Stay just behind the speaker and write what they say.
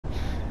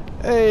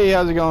Hey,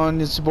 how's it going?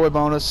 It's your boy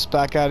Bonus,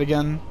 back at it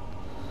again.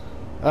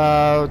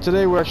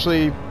 Today we're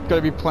actually going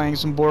to be playing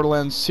some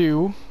Borderlands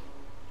 2,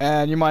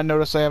 and you might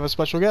notice I have a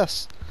special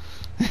guest.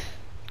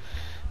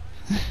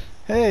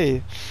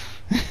 Hey!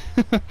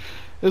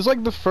 It's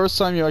like the first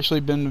time you've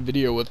actually been in a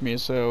video with me,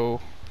 so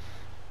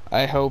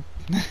I hope...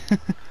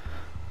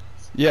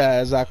 Yeah,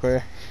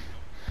 exactly.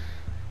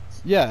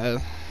 Yeah.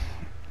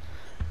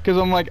 Because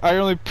I'm like, I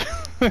only...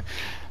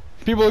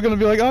 People are gonna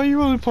be like, oh, you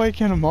only play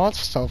Kingdom Hearts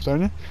stuff,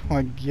 don't you? I'm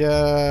like,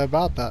 yeah,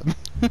 about that.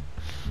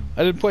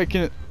 I didn't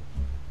play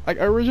I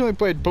originally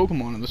played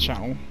Pokemon on this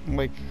channel,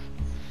 like,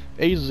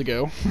 ages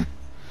ago.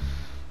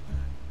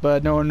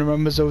 But no one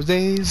remembers those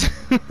days.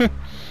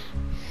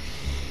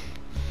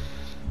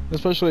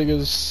 Especially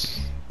because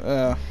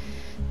my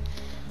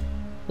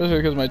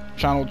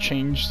channel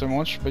changed so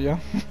much, but yeah.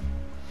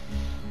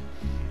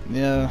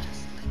 Yeah.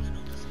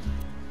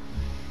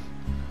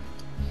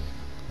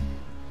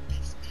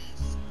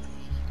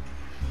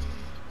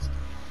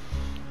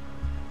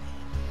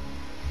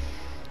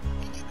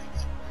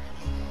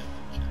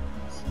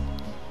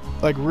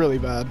 Like, really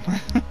bad.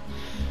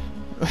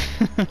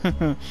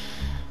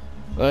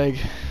 Like...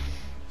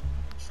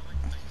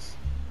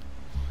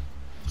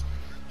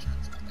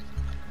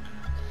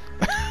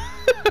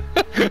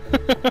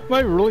 Am I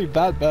really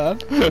that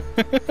bad?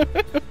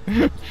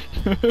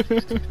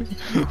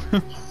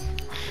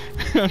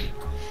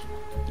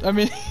 I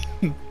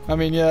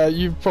mean, yeah,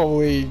 you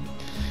probably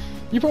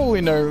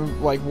know,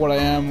 like, what I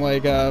am,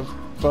 like,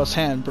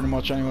 firsthand, pretty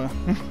much, anyway.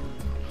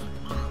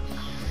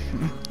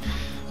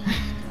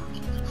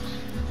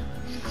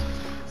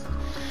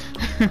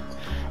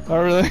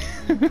 Oh, really?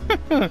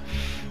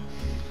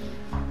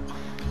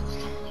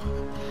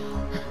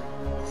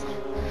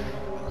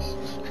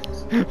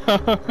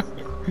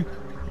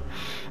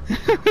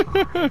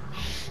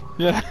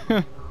 Yeah.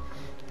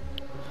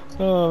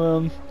 Oh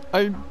man,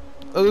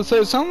 as I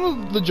say, some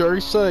of the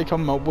jokes that I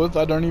come up with,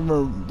 I don't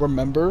even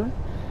remember.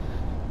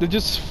 They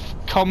just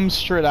come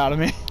straight out of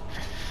me.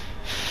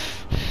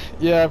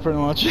 Yeah, pretty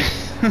much.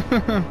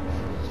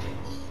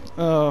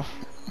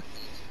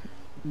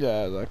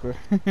 Yeah, exactly.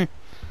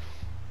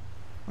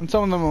 And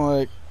some of them are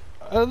like,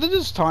 they're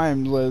just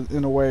timed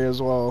in a way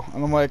as well.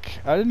 And I'm like,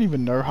 I didn't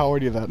even know how I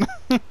do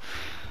that.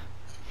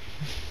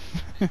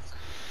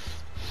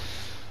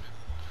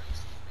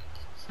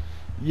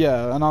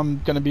 Yeah, and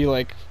I'm gonna be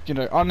like, you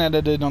know,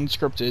 unedited,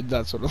 unscripted,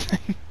 that sort of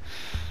thing.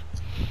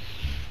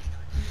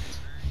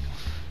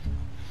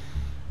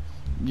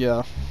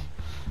 Yeah.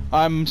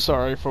 I'm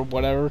sorry for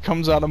whatever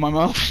comes out of my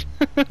mouth.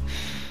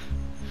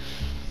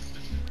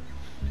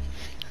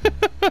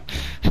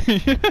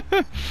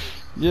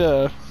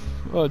 Yeah.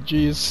 Oh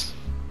jeez.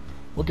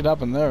 What could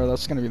happen there?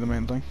 That's gonna be the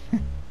main thing.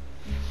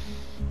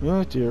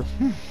 Oh dear.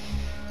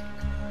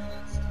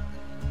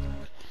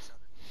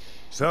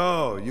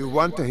 So, you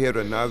want to hear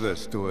another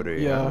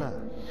story? Yeah. Huh?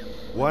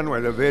 One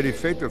where the very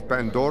fate of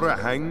Pandora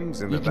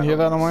hangs in the balance. You can hear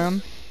that on my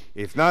own?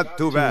 It's not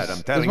too bad,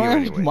 I'm telling you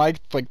anyway. Is anyway. my mic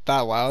like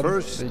that loud?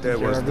 First, there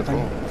was the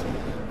vault.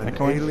 An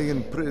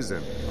alien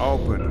prison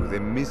opened with a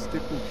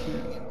mystical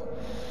key.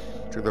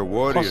 To the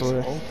warriors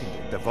opening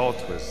it, the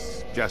vault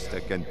was just a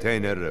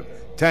container of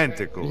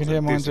tentacles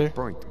and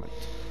disappointment.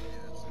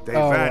 They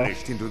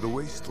vanished into the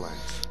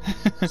wastelands.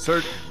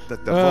 Certain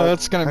that the vault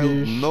that's gonna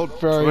held be no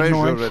very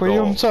annoying treasure for at you,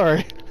 all. I'm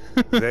sorry.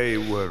 They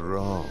were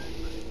wrong.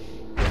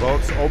 The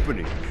vault's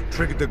opening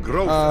triggered the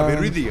growth of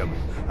iridium,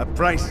 a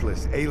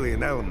priceless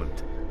alien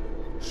element.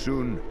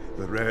 Soon,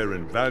 the rare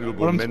and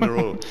valuable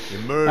mineral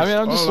emerged. I mean,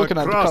 I'm just all looking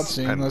at the across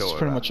cutscene, Pandora. that's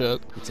pretty much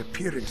it. Its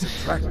appearance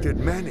attracted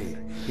many,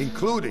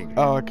 including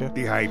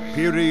the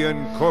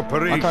Hyperion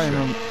Corporation. I can't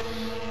even...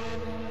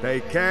 They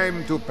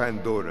came to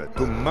Pandora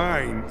to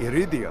mine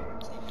iridium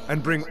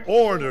and bring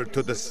order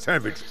to the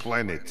savage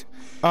planet.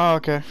 Oh,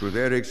 okay. Through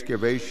their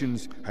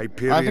excavations,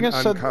 Hyperion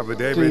uncovered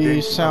the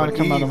evidence sound of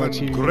come out an of my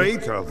even TV.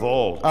 greater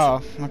vault.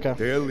 Oh, okay.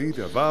 Their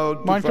leader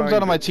vowed Mine to comes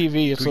out of my find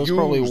TV, so it's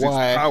probably use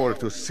why. its power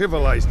to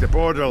civilize the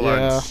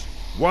Borderlands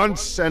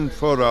once and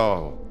for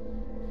all.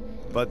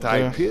 But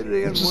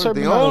Hyperion weren't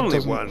the only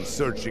ones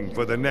searching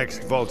for the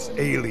next vault's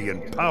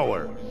alien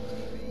power.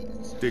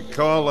 The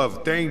call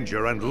of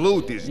danger and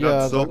loot is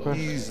not so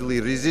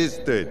easily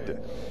resisted.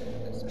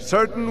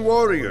 Certain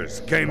warriors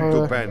came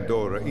to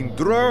Pandora in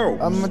droves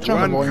to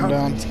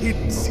uncover its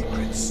hidden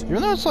secrets.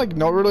 Even though it's like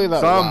not really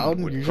that loud,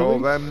 Some would usually. call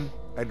them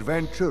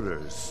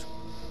adventurers.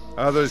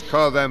 Others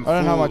call them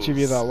I don't fools. have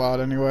my TV that loud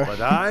anyway.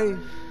 But I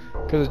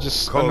because it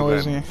just call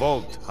annoys them me.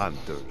 vault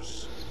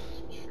hunters.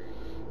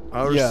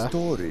 Our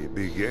story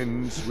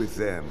begins with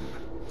them,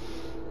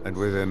 and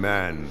with a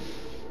man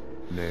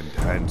named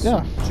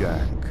Handsome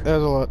Jack.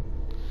 There's a lot.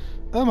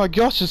 Oh my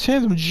gosh, it's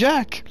Handsome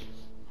Jack!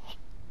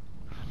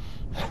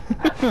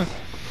 Look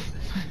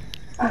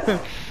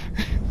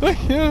at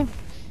him!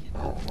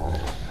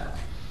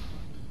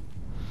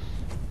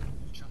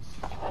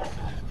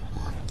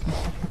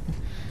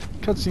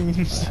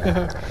 Cutscenes.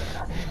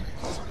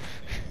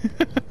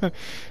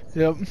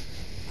 Yep.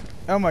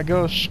 Oh my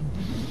gosh.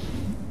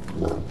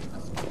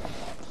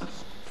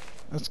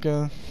 Let's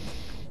go.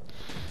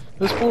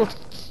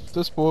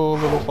 This poor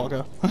little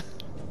fucker.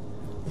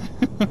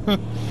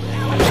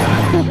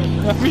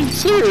 I mean,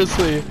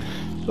 seriously,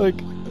 like,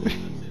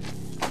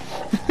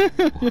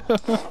 yeah.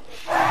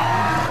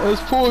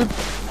 This poor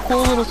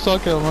little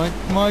sucker. Like,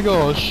 my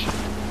gosh,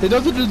 he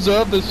doesn't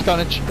deserve this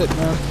kind of shit,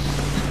 man.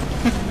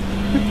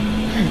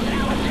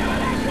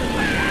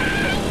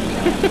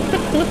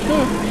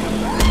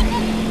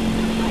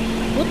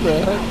 What the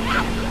heck?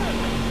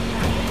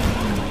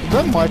 Is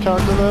that my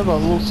character there, that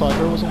little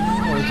psycho or something?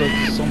 Or is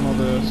that some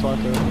other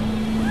psycho?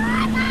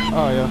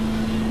 Oh yeah.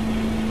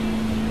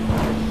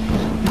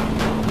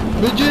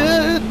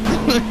 Midget!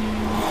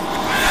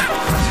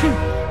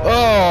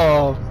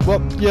 Oh,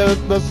 well, yeah,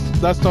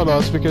 that's not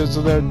us because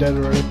they're dead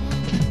already.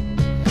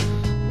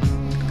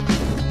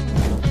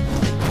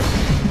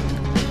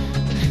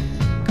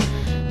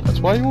 That's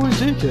why you always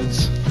do,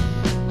 kids.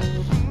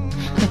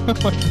 Oh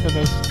my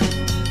goodness.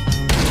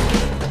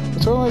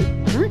 So like,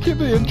 do we keep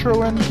the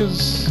intro in?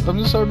 Because I'm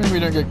just hoping we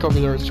don't get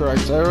copyright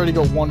strikes. I already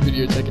got one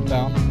video taken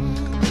down.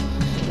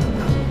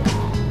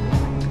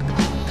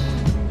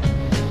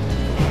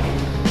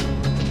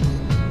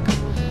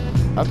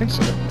 I think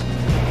so.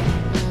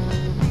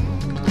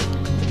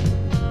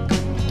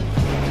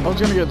 I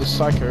was gonna get the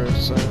psycho,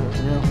 so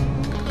yeah.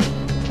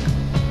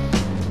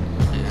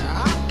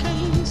 I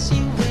can't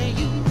see where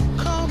you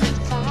coming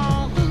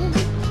from,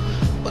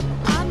 but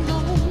I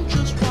know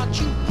just what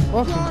you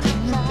Welcome to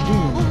the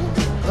game.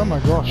 Oh my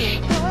gosh.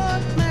 Wait,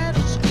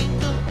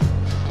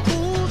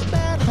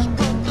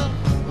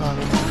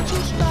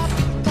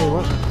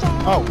 what?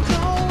 Oh.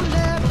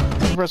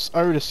 Press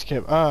O to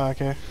skip. Ah,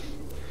 okay.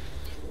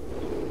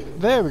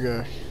 There we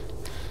go.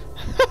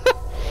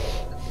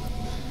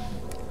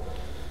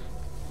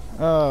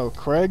 Oh,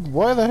 Craig?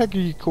 Why the heck are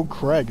you called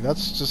Craig?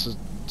 That's just a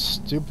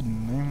stupid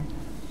name.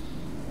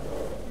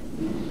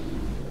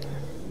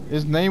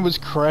 His name was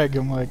Craig.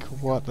 I'm like,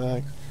 what the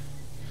heck?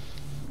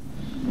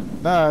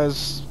 Nah,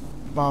 it's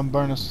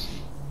Bonus.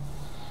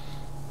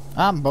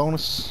 I'm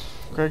Bonus.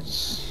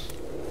 Craig's.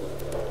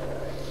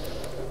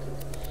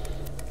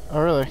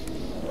 Oh, really?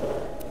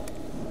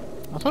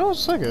 I thought it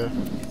was Sega.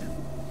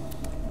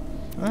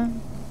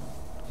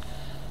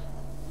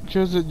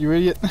 Chose it, you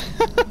idiot.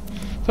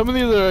 Some of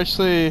these are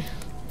actually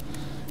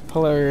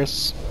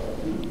hilarious.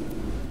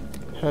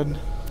 Head.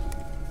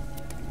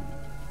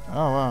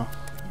 Oh wow.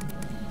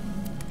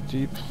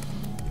 Deep.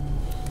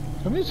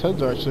 Some of these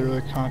heads are actually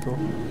really kind of cool.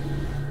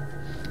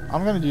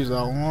 I'm gonna use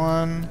that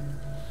one.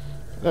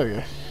 There we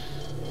go.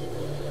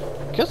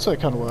 Guess that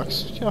kind of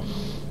works. Yeah.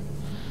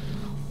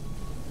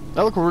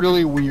 That look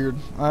really weird.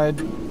 I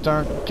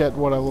don't get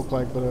what I look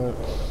like, but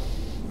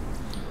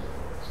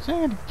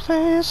Sing a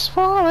place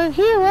for a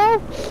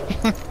hero.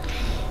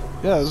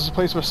 Yeah, this is a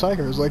place for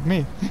psychos like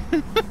me.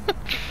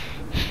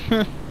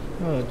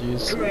 Oh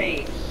jeez.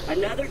 Great,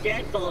 another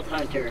dead Vault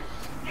Hunter.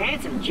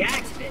 Handsome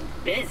Jack's been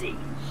busy.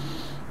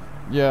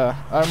 Yeah,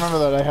 I remember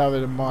that I have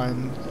it in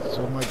mind,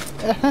 so I'm like,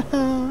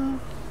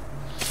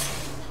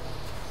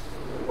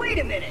 Wait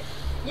a minute,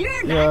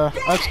 you're not yeah,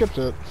 dead. I skipped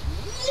it.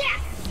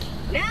 Yes!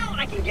 Now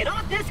I can get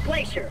off this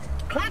glacier.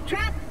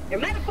 Claptrap, your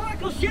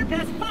metaphorical ship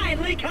has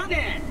finally come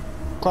in.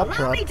 Claptrap.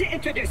 Allow me to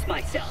introduce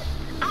myself.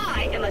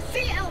 I am a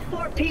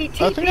CL4P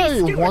TP I think I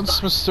steward once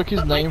bot, mistook his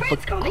but my name for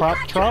friends call me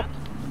Claptrap.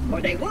 Or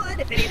they would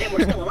if any of them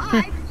were still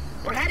alive,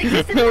 or had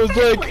existed I in was the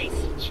first like,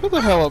 place. shut the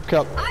hell up,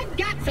 I've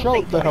got Shut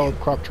something the for hell you. up,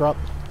 Claptrap.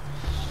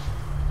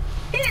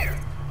 Here,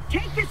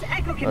 take this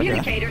echo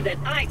communicator that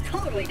I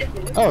totally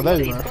didn't lose. Oh, there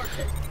you these are.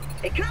 corpses.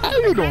 It comes How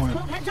you with a doing?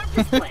 12 heads-up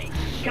display,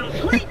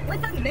 complete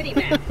with a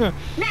mini-map.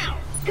 Now,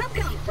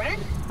 come,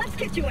 friend. Let's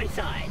get you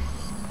inside.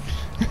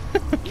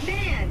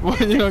 Man, Well,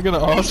 you're not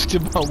gonna ask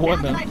about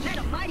what now now? that I've met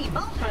a mighty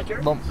Vault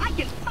Hunter, Bump. I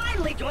can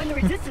finally join the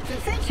Resistance in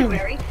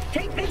Sanctuary,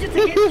 take vengeance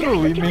against guys for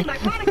Believe killing me. my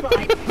product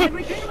line, and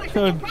repair my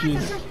central Oh, jeez.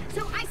 processor,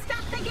 so I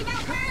stopped thinking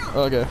out loud.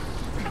 Okay.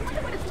 I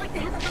wonder what it's like to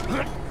have a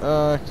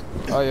belly.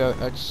 Oh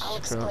yeah, X I'll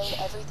explain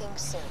crouch. everything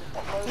soon,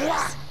 but know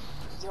this.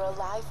 You're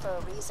alive for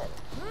a reason,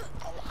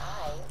 and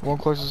I One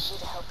want closest. you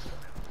to help you.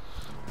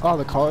 Oh,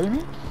 the car, you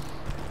mean?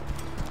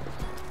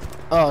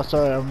 Oh,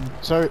 sorry,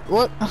 I'm sorry.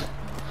 What?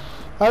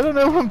 I don't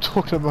know what I'm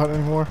talking about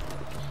anymore.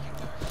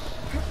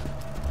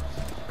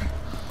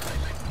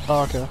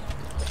 Oh, okay.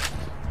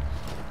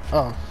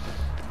 Oh.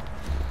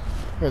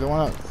 Wait, the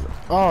one at...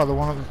 Oh, the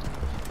one at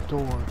the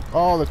door.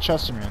 Oh, the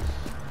chest, you mean.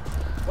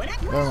 When that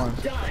Never mind.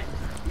 round's done,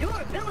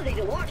 your ability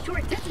to walk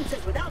short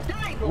distances without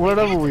dying will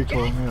Whatever be we hands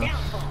call to them, death yeah.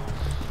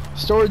 downfall.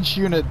 Storage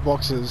unit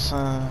boxes.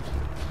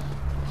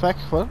 Feck,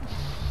 what?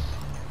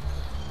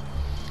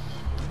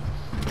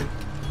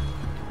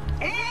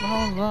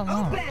 And no.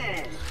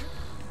 open!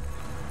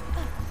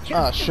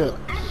 Ah, Just shit.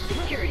 and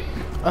security.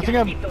 I think Gotta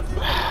I'm... keep those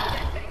bullets out of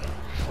that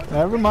thing.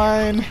 Never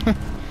mind.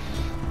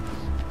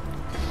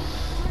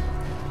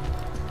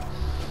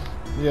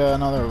 Yeah,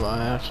 another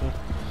lie, actually.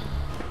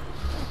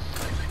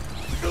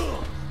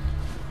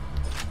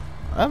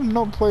 I have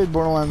not played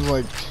Borderlands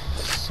like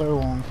so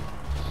long.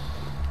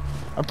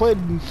 I played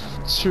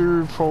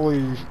 2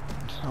 probably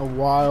a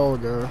while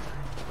ago.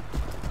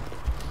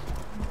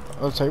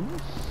 A table?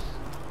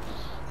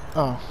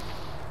 Oh.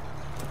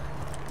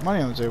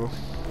 Money on the table.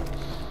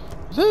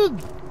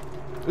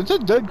 Is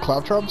it dead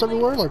claptraps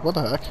everywhere? Like, what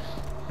the heck?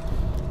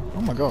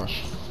 Oh my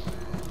gosh.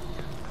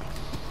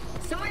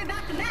 Sorry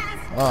about the mess.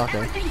 Oh,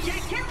 okay.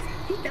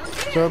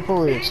 So I'll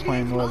probably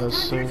explain where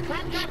this is.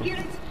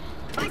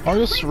 I'm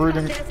just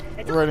writing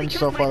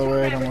stuff, by the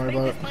way, don't worry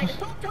about it.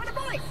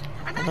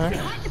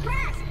 Okay.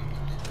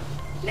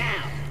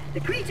 Now, the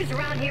creatures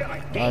around here are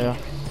dangerous.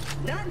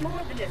 None more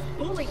than this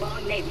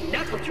bullywog named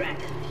Knuckle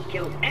Tracker.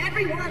 Killed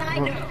everyone I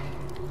know.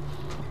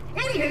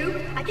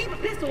 Anywho, I keep a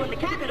pistol in the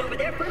cabinet over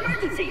there for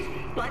emergencies.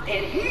 But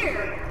in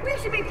here, we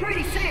should be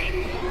pretty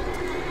safe.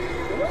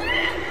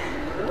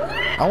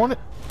 I want it.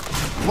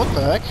 What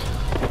the heck?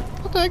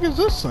 What the heck is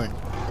this thing?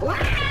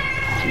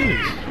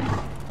 Jeez.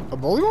 A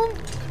bullywog?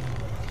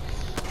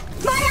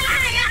 My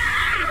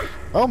eye!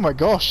 Oh my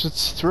gosh,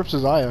 it rips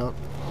his eye out.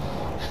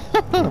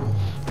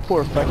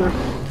 Poor fecker.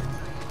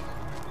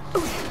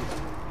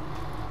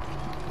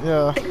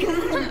 Yeah.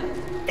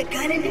 The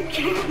gun in the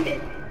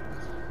cabinet.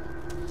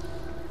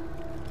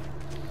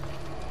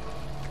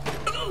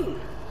 Ooh.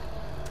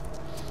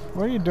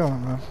 What are you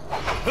doing, man?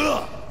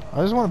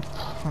 I just want to.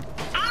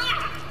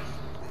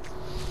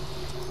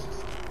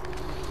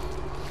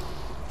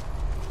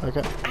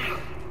 Okay.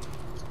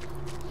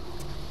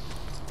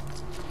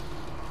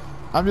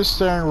 I'm just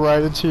staring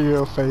right into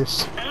your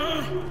face.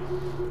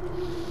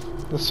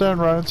 Just staring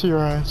right into your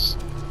eyes.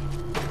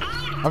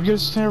 I'm gonna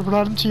stare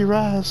right into your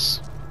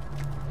eyes.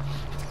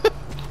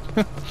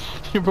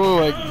 You're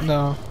probably like,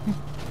 no.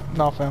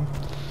 No, fam.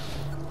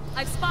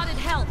 I've spotted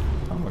help.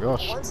 Oh my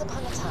gosh. Once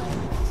upon a time,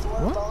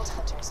 4 Vault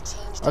Hunters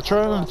changed I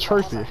tried on a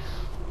trophy. forever,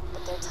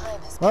 but their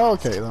time has Well,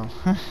 passed. okay then.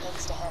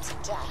 Thanks to Handsome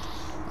Jack.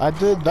 I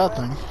did that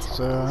thing,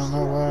 so I don't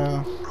know why.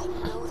 I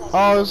know that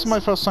Oh, he this is my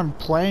first time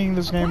playing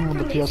this game on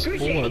the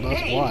PS4,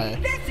 that's why.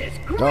 This is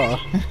great. Duh.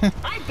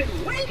 I've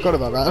been waiting Forgot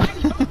about that.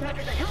 for Vault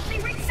Hunter to help me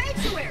reach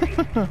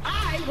Sanctuary.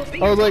 I will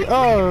be I was like, your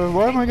oh,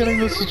 why am I getting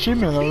this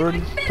achievement? I already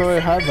thought I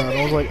had that.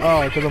 I was like,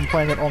 oh, because I'm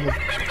playing it on the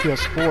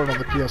PS4, not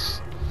the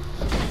PS.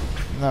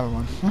 Never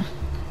mind.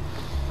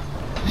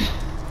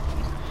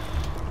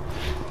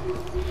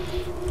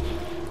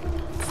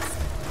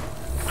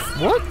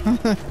 What?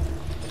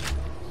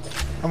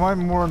 Am I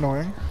more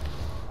annoying?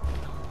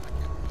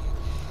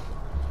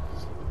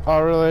 Oh,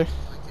 really?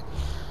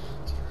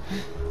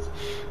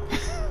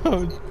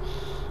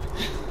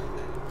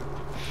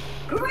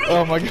 Great.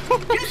 Oh my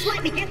god. Just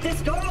let me get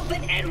this door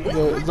open and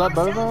we'll Is that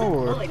better now,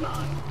 or?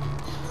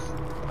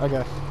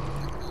 Okay.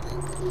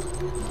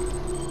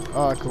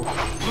 Oh, cool.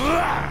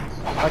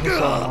 I can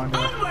sell mine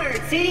now.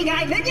 Onward, seeing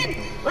eye minion.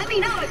 Let me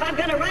know if I'm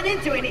gonna run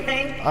into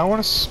anything. I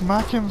want to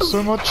smack him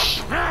so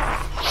much.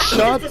 I'll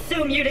Shut just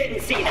assume you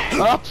didn't see that.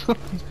 up!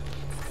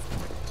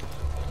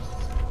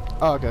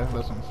 Oh, okay,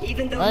 listen.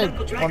 Even though I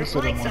Knuckle Dragger wanna sit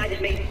on one.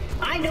 blindsided me,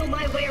 I know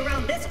my way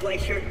around this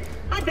glacier.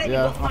 I bet you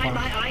Yeah, will find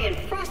uh-huh. my eye in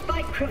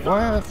frostbite Why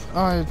crevasse.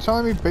 are you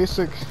telling me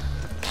basic?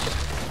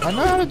 I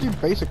know how to do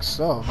basic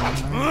stuff, man.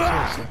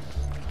 Seriously.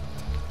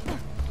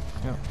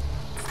 Yeah.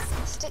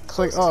 Stick It's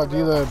like, close oh, to the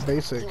do the robot.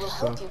 basic He will stuff.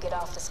 help you get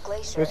off this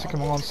glacier Basic and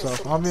command into the stuff.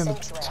 city I've been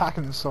sanctuary.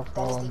 attacking and stuff That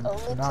while is the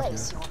only I'm not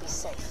place here. you will be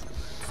safe.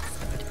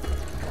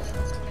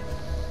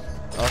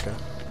 Okay.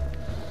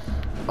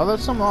 Oh,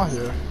 there's some out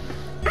here.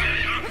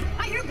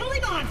 I hear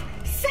bullywugs!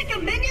 Sick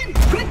of minion!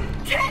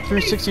 Protect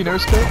 360 me! no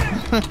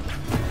scope.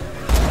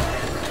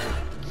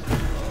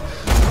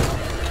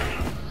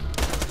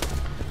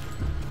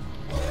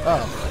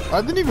 Oh,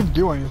 I didn't even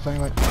do anything.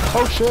 Like,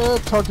 oh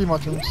shit, turkey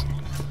mushrooms.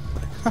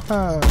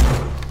 I'm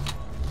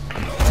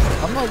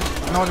like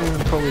not even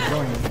totally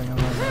doing anything. I'm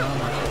like,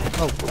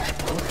 oh,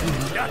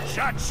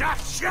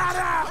 Shut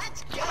up!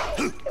 Let's go!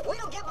 If we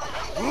don't get my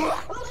eye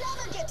back, we'll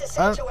never get to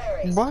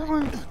Sanctuary! why am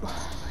I?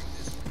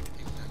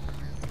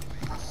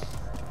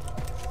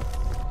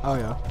 Oh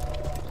yeah.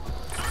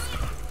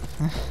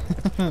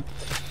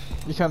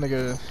 You kinda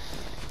go.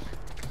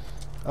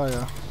 Oh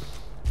yeah.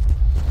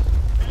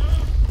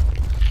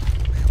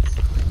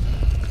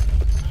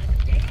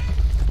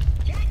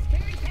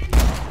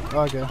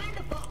 Okay.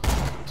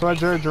 So I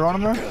Jerry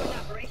Geronimo?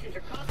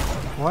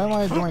 Why am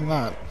I doing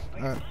that?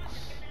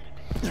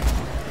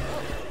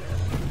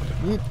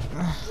 You'll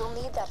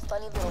need that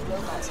funny little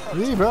robot's help.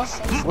 Hey, to bro. reach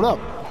Sanctuary, What up?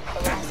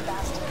 the last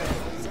bastion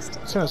of resistance.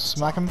 Just gonna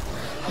smack him.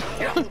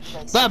 The only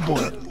place Bad you're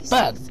boy. truly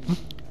Bad. safe.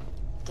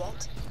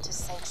 Get to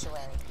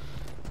Sanctuary.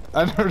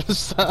 I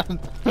noticed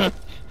that.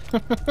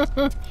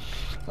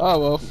 Oh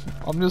well,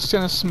 I'm just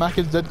gonna smack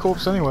his dead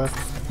corpse anyway.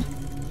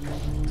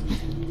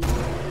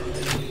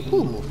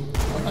 Ooh.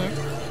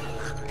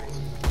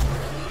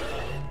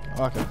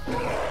 Okay.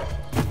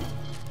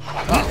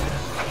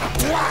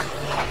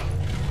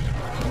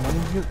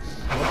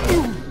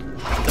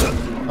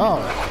 Oh.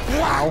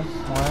 Ow.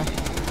 Why?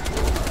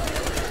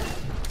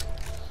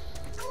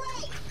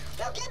 Great!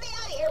 Now get me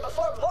out of here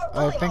before more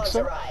I think bullymongs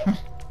so. arrive.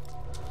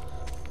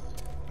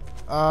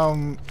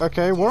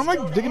 Okay, where am I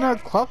digging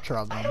out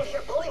claptrap I then? don't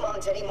hear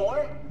bullymongs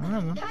anymore. I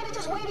don't know. Kinda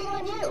just waiting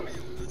on you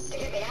to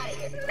get me out of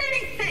here.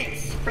 Many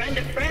thanks, friend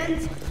of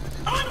friends.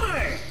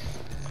 Onward!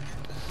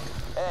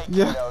 Hey,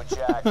 Yeah. kiddo,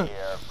 Jack here,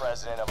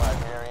 president of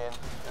Hyperion.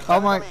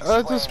 I'm like,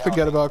 just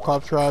forget about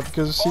Claptrap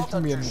because he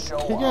can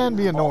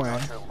be annoying.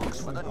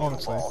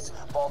 Honestly.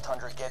 Vault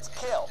Hunter gets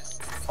killed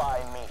by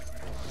me.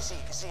 You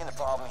see the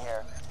problem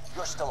here?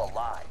 You're still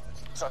alive.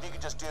 So if you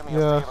could just do me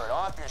a favor and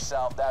off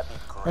yourself, that'd be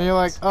great. And you're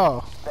like,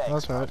 oh,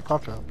 that's right,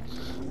 Claptrap.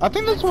 I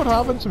think that's what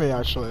happened to me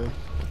actually.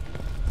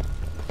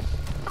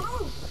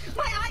 Oh,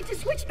 my eye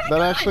just switched back That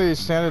on. actually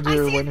standing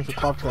here waiting for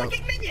Claptrap.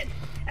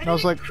 And I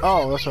was like,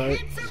 oh, that's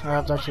right. I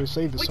have to actually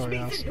save this sorry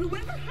ass.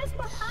 Whoever has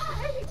my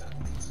eye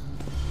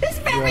is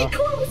very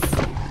close.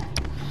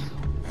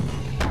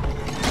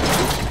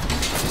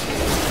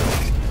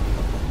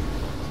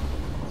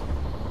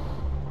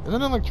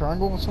 Isn't it like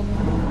triangle or something?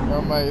 Or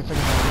am I thinking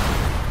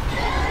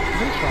I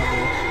think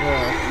triangle.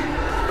 Yeah.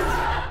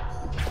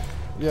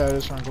 Yeah, it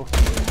is triangle.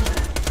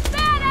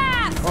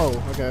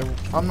 Oh, okay.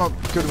 I'm not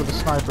good with the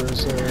sniper,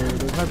 so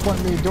there's no point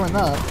in me doing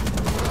that.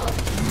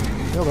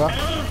 Yo, bro.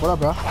 What up,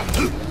 bro?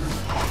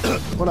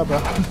 What up, bro?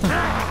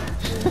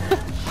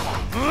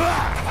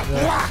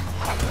 Yeah.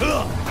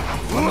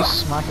 I'm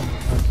just smacking.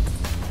 Like,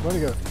 where'd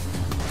he go?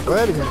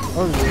 Where'd he go?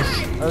 Oh, jeez.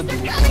 Oh,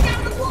 jeez.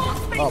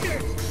 Oh.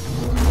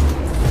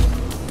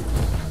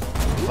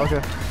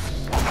 Okay.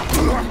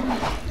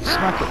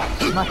 Smack it.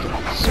 Smack it.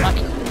 Smack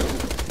it.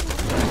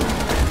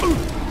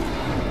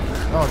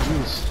 Oh,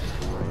 jeez.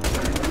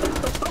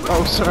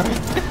 Oh, sorry.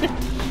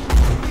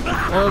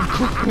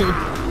 You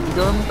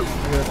got him?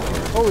 Yeah.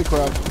 Holy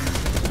crap.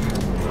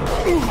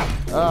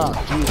 Ah,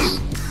 jeez.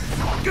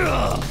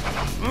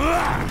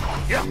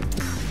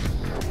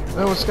 You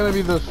know what's gonna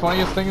be the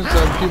funniest thing is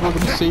that people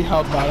can see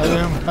how bad I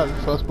am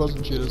at first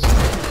person shooters.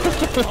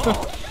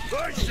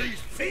 I see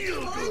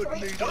feel good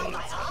needles.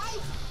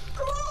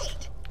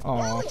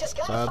 Aw, Just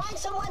gotta sad. find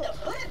someone to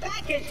put it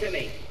back into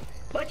me.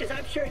 Much as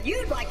I'm sure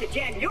you'd like to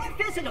jam your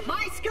fist into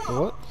my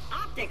skull, What?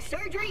 optic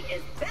surgery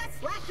is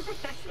best left to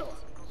professionals.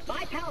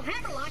 My pal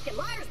Hammerlock in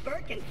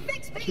Liarsburg can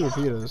fix me Two up.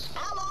 repeaters.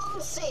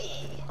 LOC.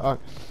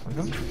 Okay.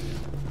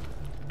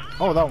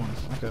 Oh, that one.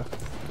 Okay.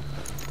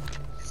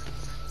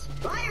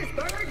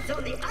 Liarsburg's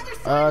on the other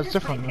side of It's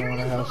this different than what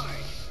I Hyperion have. bars.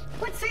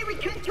 Let's say we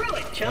cut through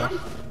it, chum.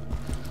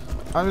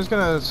 I'm just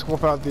gonna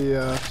swap out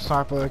the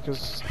sniper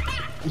because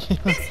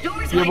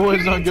door's your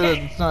boy's not Hyperion good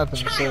tech. at sniping,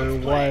 so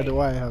Child's why play. do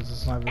I have the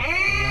sniper?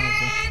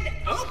 And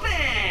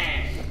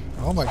open.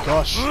 Oh my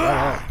gosh! Shut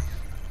up.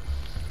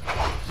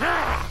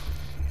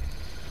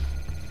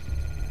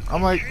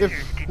 I'm like, if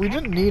we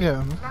didn't need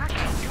him,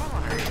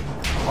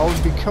 I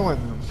would be killing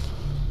them.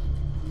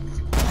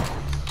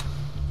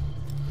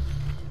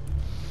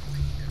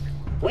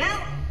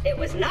 Well, it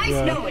was nice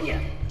knowing you.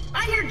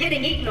 I hear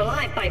getting eaten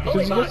alive by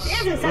Because bullywugs he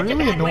isn't gets such a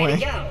really bad way to annoying.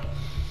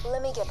 go.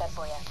 Let me get that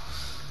for you.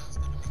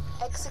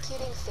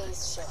 Executing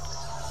phase shift.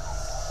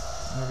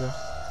 Okay.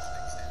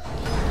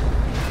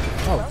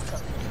 Oh.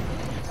 Welcome.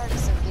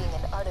 Perks of being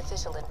an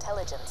artificial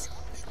intelligence.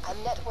 I'm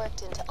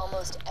networked into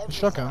almost everything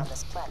Shotgun. on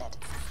this planet.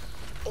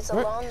 It's a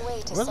What? long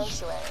way to What?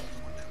 sanctuary.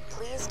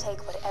 Please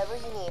take whatever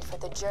you need for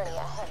the journey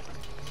ahead.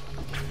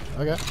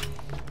 Okay.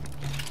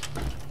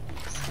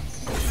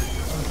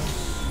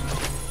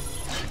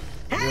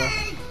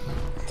 Hey!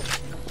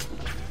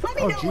 Let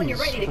me Oh, know when you're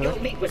jeez. ready to go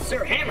meet with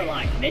Sir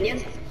Hammerlock,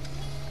 minion.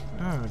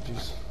 Oh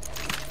jeez.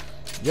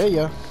 Yeah,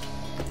 yeah.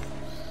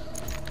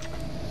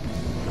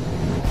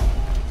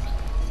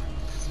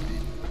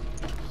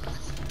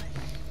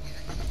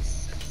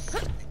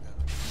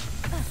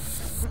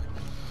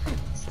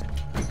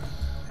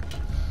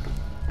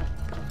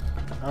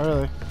 Oh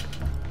really?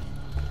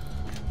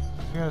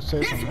 You're gonna say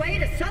This something? way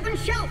to Southern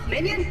Shelf,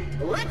 minion.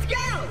 Let's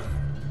go!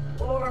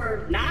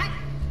 Or not.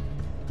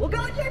 We'll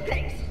go at your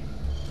pace.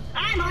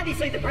 I'm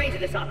obviously the brains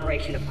of this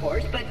operation, of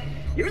course, but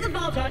you're the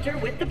Vault Hunter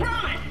with the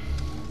brawn,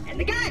 and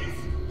the guns,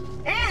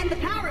 and the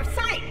power of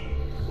sight,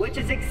 which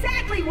is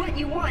exactly what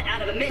you want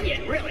out of a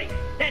minion, really.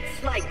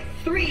 That's like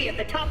 3 of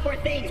the top 4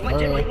 things one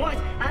generally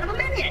wants out of a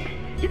minion.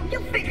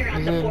 You'll figure out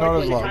Is the it 4th not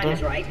when as the loud, time is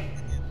huh? right.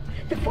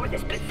 The 4th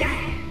is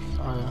pizzazz.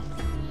 Oh yeah.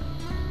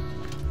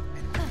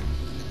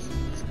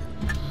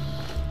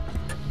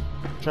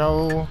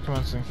 Joe,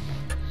 commencing.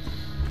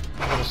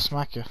 I'm gonna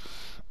smack you.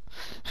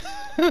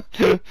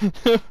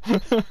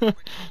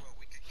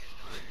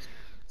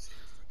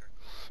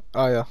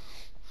 Oh yeah.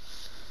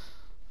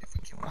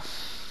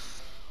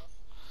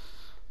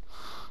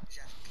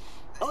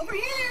 Over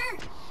here!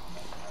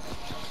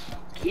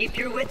 Keep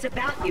your wits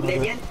about you,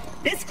 minion.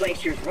 This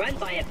glacier's run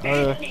by a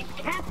bandit named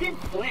Captain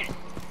Flint.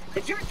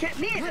 The jerk kept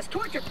me as his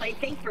torture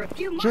plaything for a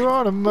few months.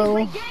 Geronimo!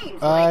 We played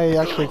games I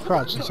like actually Balls of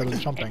crouched War instead of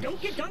Swords, jumping. and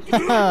don't get dunked in the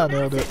mouth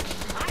Nailed about it.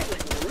 I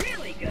was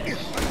really good at it.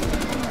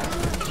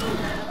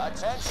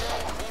 Attention,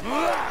 people.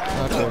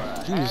 Okay.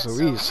 Jeez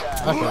Louise.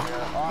 Okay.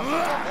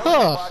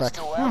 Oh, fuck.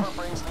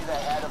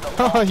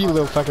 Oh, you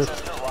little fucker.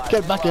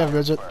 Get back here,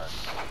 midget.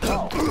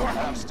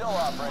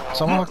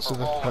 Someone looks to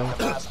the phone.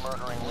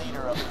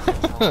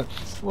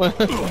 What?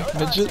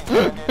 Midget?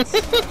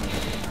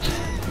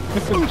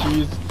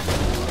 Jeez.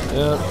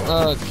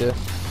 Yeah, okay.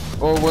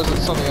 Or was it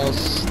something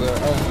else that,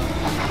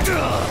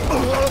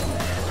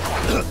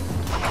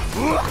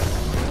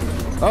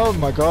 Oh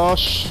my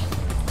gosh.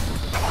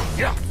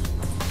 Yeah.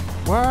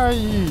 Where are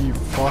you,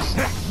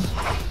 Boston?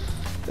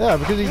 Yeah,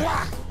 because he's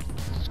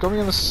got me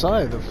on the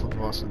side of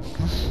Boston.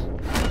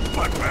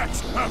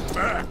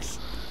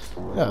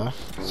 Yeah,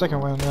 second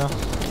win, yeah.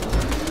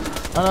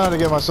 I know how to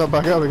get myself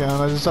back up again,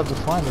 I just have to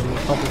find it.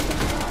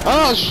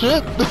 Oh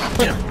shit! That's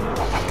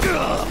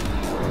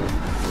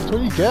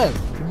what you get.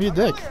 Give me a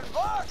dick.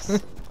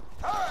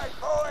 Alright,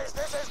 boys,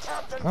 this is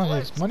Captain Oh,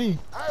 it's money.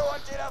 I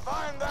want you to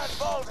find that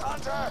Vault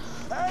Hunter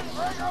and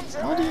bring him to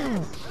What me are you?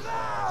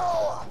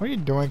 now! What are you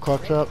doing,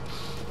 Claptrap?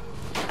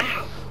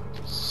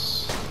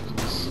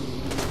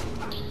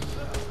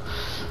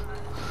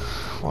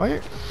 Why?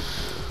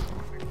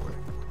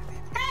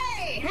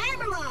 Hey,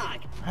 Hammerlock!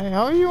 Hey,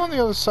 how are you on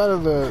the other side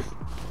of the?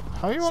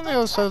 How are you on the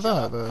other side of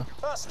that?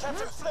 First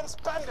Captain Flint's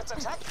bandits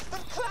attack,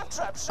 then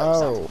Claptrap shows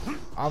Oh, up.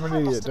 I'm an I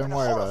must idiot. have Don't been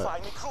worry about it.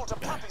 horrifyingly cruel to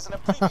puppies in a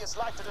previous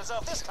life to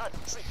deserve this kind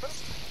of treatment.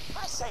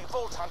 I say,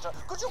 Vault Hunter,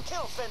 could you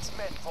kill Flint's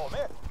men for me?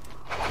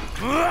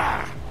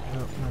 Oh,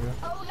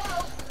 Oh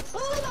no!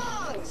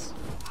 Bulldogs!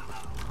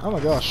 oh my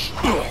gosh.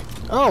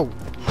 Oh!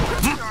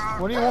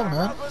 What do you want,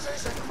 man?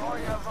 Position for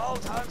you,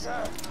 Vault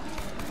Hunter.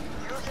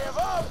 You give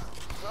up,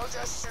 we'll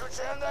just shoot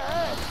you in the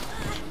head.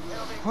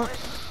 It'll be What? quick,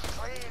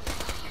 clean,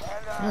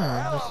 and a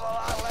Yeah, hell of just a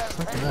lot less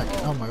freaking painful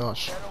heck. Oh my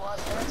gosh. than what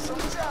Handsome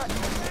Jack did.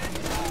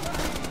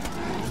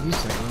 You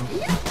say, bro.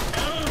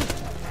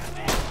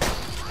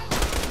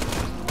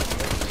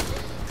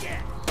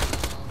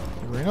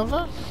 Green of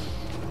that?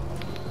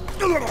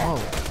 Oh,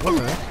 what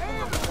the heck?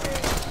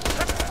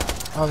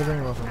 Oh, the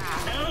green weapon.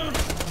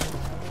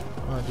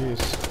 Oh,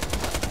 jeez.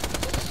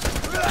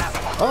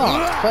 Oh,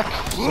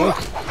 feck's sake.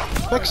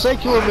 Feck's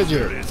sake, you little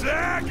midget.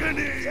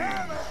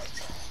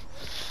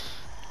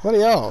 Bloody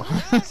hell.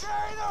 This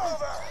ain't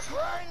over,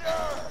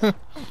 Grinder.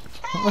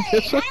 I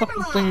guess I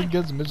don't think it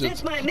gets midgets.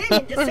 Since my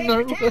minion just saved your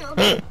town, you want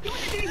to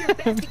do your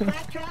best to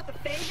Claptrap a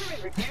favor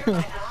and repair my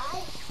eye?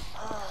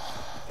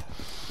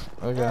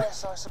 Okay.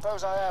 Yes, I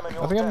suppose I am in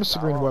your I think I debt missed a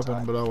now, green won't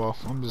weapon, I? but oh well.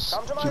 I'm just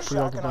Come to my too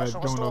shack and I preoccupied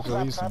shall going restore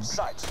after these Claptrap's things.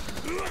 sight.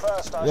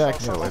 First, I Yeah, I shall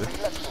can do it show later. the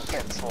electrical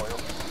fence for you.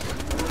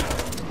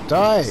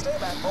 Die! Stay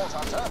back, Vault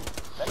Hunter.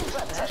 Let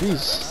Claptrap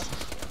Jeez.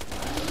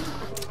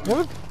 You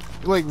ever,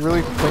 like,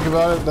 really think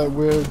about it that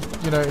we're,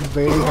 you know,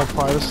 invading our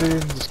privacy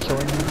and just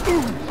killing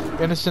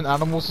innocent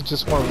animals that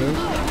just want to live?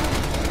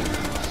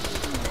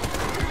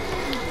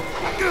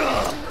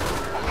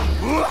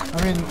 I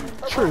mean,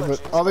 true,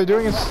 but are they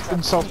doing it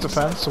in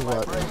self-defense or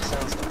what? I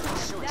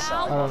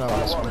don't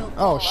know.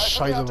 Oh,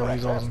 shite,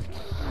 he's awesome.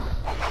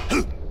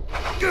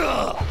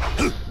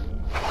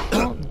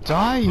 Don't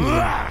die, you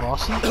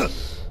Boston.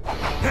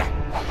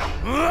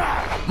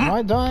 Am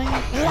I dying?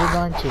 You're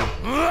dying too.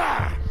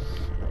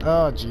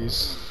 Oh,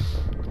 jeez.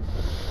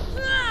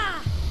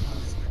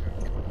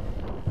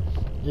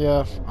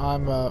 Yeah,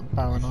 I'm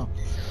powering up.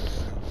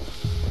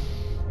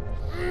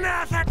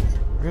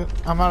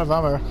 I'm out of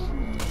ammo.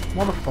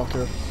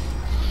 Motherfucker.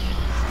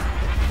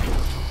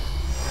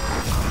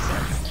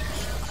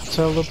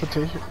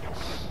 Teleportation.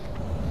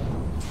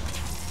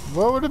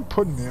 Where would it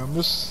put me? I'm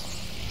just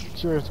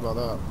curious about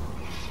that.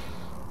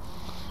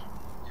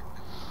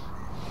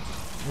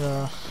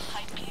 Yeah.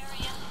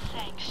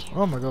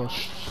 Oh my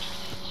gosh.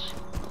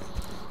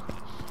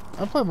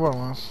 I played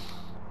Borderlands.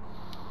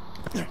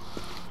 Yeah,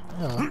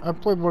 I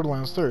played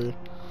Borderlands 3.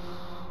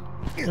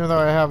 Even though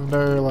I have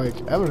no, like,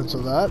 evidence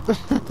of that.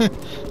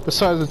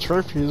 Besides the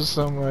trophies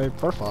on my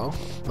profile.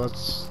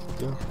 That's,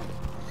 yeah.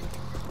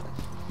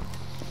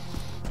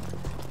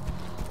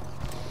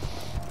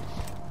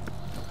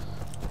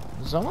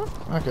 Is someone?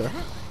 Okay.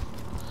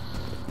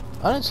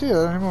 I didn't see it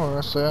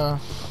anymore, so yeah,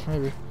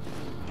 maybe.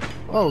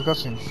 Oh,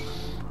 cutscene.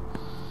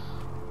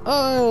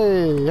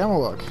 Hey,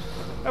 Hammerlock.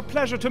 A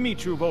pleasure to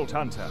meet you, Vault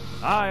Hunter.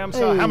 I am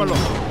Sir Hammerlock.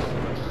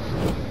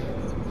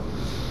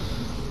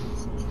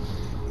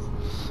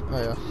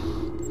 Oh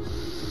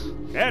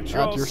yeah. At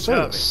your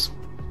service.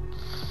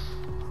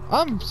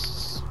 I'm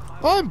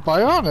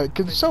bionic,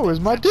 and so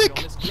is my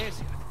dick.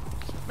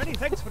 Many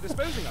thanks for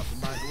disposing of them,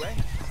 by the way.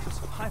 To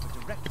survive a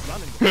direct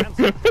run in the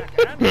fancy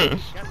back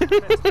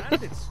and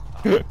bandits.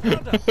 I'm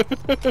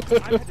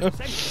headed to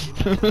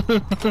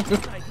sanctuary.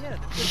 I hear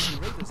that the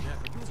raiders there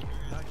are using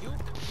it like you.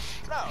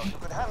 Now, you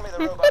could hand me the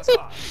robot's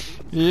heart.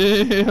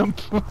 Yep.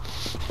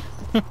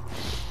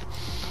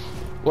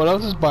 What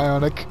else is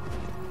bionic?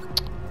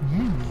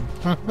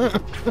 I'm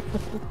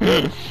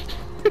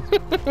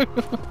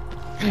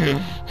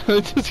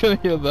just gonna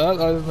hear that,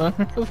 I don't know.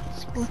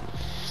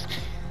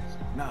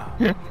 Now,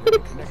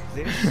 connect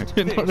this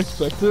to You're not this.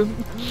 expecting?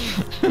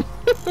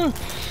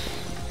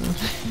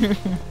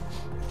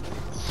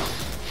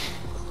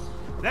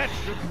 That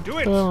should do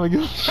it. Oh my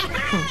gosh.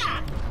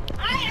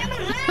 I'm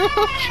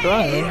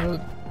trying.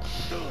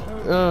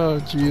 Oh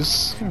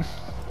jeez. Say,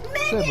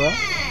 bro.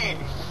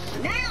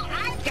 Now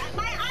I've got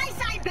my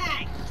eyesight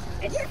back,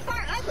 and you're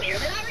far uglier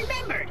than I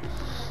remembered.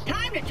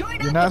 Time to join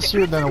You're up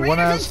nastier with the than a Crimson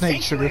one-eyed Raiders snake,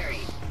 and sugar.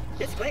 Sanctuary.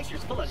 This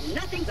glacier's full of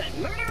nothing but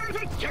murderers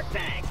or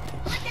jerkbags,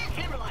 like that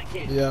Hammerlock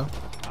dude. Yeah.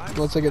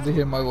 Once I get to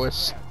hear my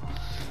voice.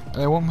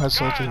 And I want my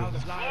soul to.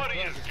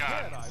 Warriors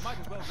scared, I might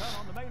as well turn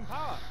on the main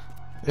power.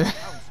 Yeah.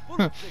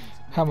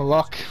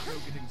 Hammerlock.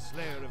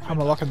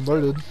 Hammerlock and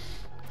loaded.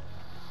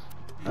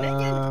 What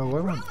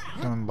am I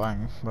doing?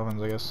 Buying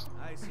weapons, I guess.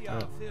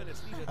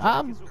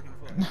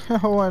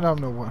 Oh, I don't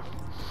know what.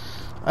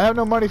 I have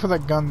no money for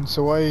that gun,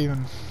 so why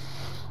even?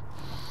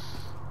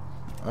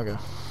 Okay.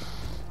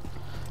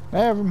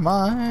 Never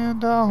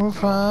mind, I'll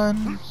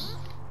find.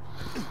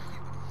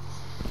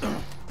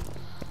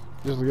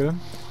 Just look at him.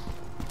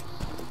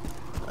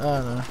 I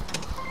don't know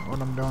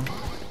what I'm doing.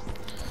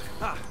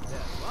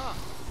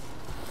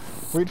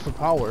 Wait for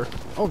power.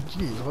 Oh,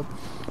 jeez. What?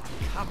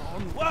 Come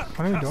on, work. What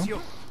are you doing?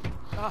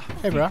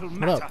 Hey, bro.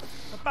 What up?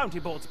 The bounty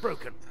board's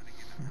broken.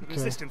 The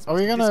Resistance Are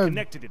we gonna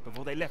disconnected it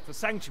before they left for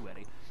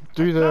Sanctuary.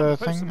 do the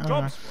Post some thing?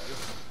 jobs for you.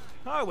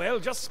 Oh well,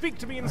 just speak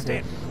to me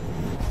instead.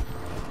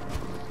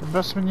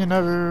 Investment you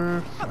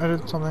never. I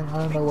did something. I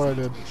don't know what I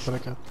did, but I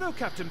can't. Though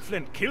Captain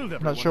Flint killed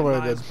everyone Not sure what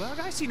in I did. Iceberg,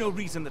 I see no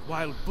reason that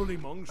wild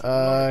bullymong should I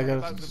wander got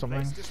about the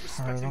something. place,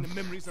 disrespecting the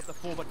memories of the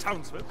former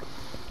townsfolk.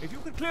 If you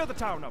could clear the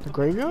town up, The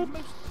graveyard?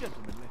 most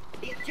gentlemanly.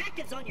 The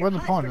objectives on your Where's the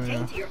HUD pawn, pertain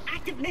yeah? to your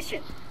active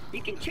mission.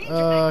 You can change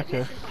your active okay.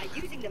 mission by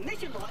using the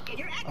mission log in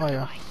your active Oh,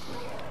 yeah. device.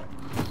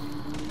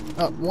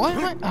 Why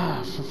am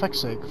I? For fuck's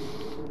sake.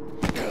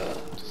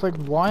 It's like,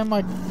 why am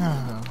I?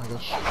 Oh my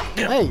gosh.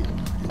 Hey!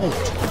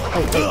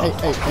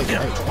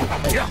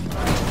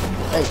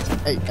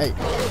 Hey! Hey!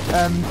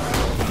 And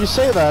you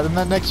say that, and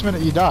then next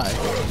minute you die.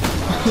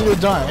 You're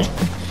dying.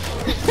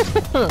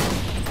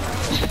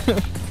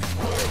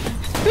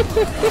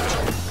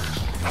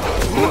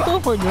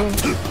 Oh my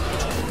god.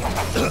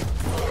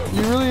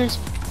 You really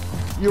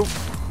you're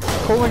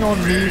calling on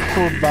me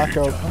for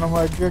backup, and I'm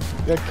like, okay.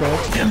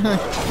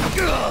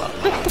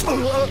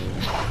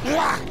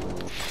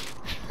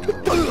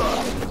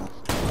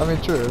 I mean,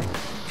 true.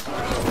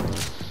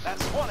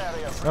 That's one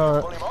area of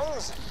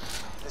bullymongs.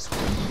 This would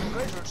be a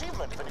greater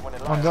achievement if anyone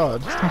in Oh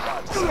god.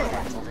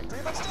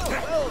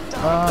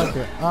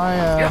 Okay,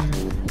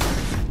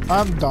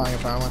 I'm dying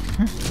apparently.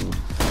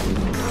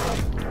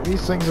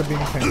 These things are being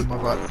painted in my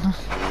butt.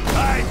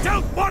 I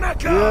don't wanna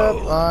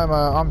go! Yep,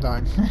 I'm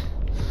dying.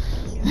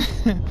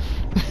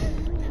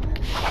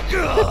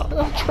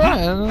 I'm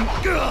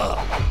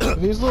trying.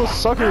 These little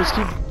suckers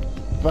keep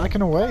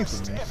backing away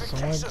from me. So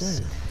I'm like, hey.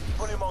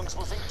 Bullymongs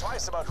will think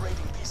twice about raiding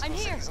peaceful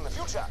cities in the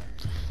future.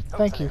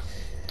 Thank you.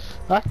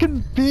 I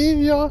can be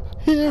your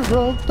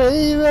hero,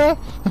 baby.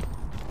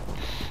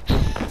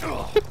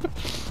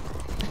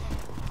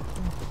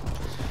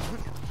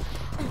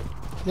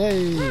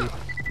 Yay!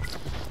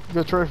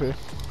 Good trophy.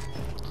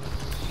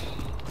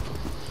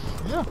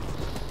 Yeah.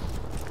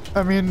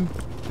 I mean,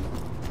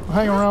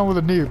 hang around with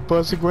a noob, but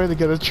it's a way to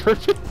get a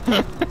trophy.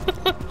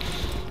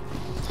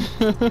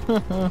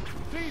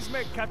 Please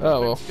make Captain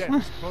Flint's death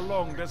as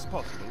prolonged as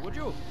possible, would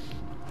you?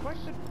 Quite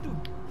the do.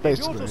 If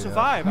you're to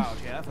survive out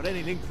here for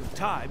any length of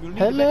time, you'll need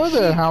Hello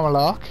there,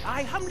 Hammerlock.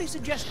 I humbly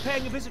suggest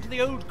paying a visit to the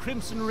old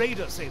Crimson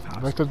Raider safe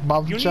house. Like the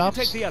mountain You'll need chaps.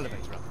 to take the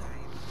elevator up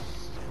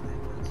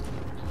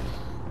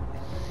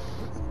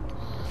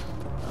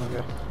there.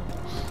 Okay.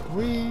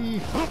 Wee.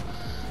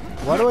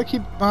 Why do I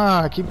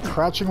keep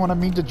crouching when I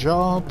mean to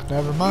jump?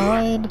 Never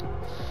mind.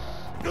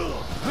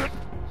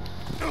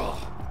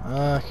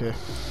 Okay.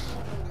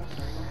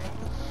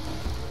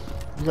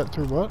 You got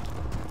through what?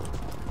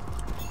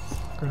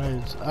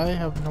 Grenades. I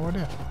have no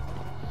idea.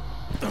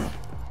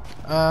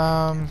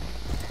 I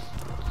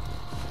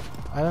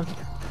don't.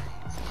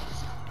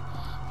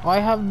 I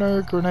have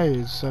no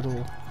grenades at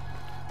all.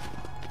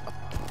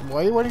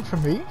 Why are you waiting for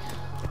me?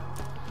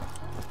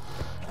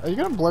 Are you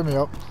gonna blow me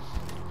up?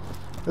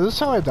 Is this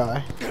how I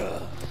die?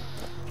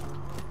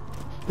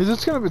 Is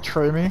this gonna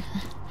betray me?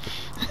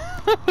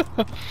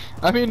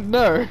 I mean,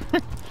 no.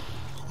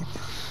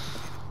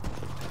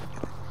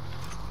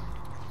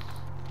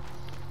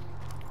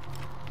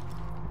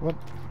 What?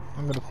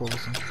 I'm gonna pull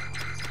this in.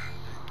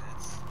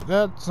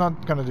 That's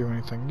not gonna do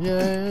anything.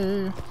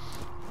 Yay!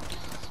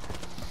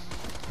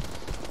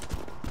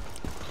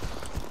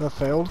 That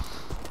failed.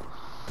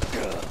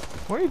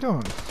 What are you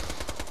doing?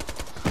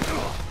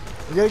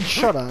 You're getting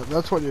shot at.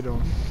 That's what you're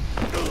doing.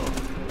 I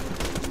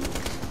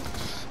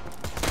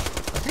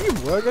think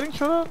you were getting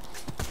shot at.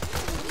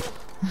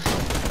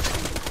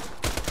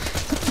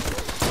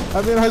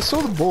 I mean, I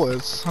saw the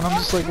bullets, and I'm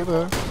just like, what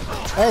the?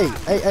 Hey!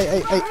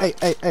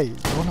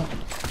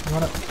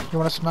 You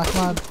wanna smack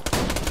man?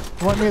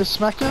 You want me to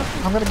smack you?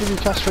 I'm gonna give you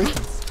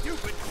castration.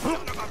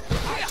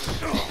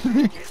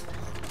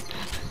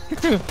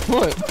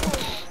 What?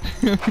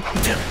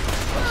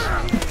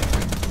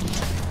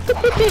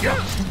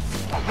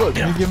 Look,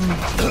 you give him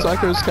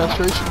psycho's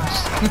castrations.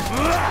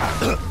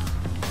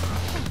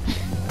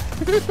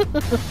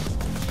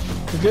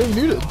 You're getting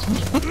neutered.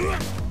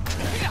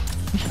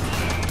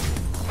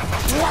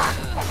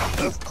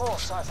 Of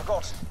course, I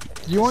forgot.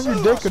 You want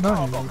your dick or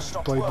not, you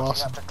bloody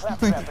bastard?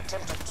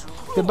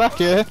 Get back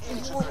here.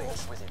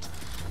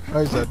 Oh,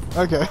 he's dead.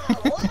 Okay.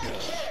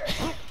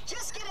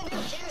 Just get a new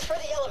fuse for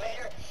the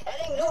elevator and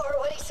ignore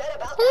what he said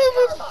about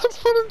What's the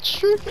fun in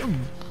shooting him?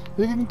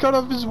 You can cut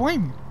off his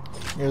wing.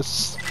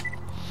 Yes.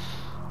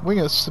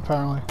 Wingus,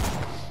 apparently.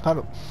 I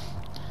don't...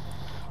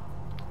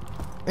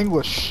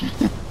 English.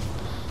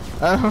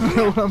 I don't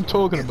know what I'm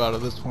talking about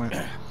at this point.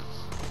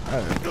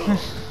 Alright.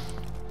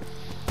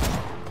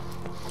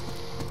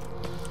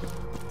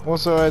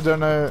 Also, I don't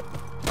know...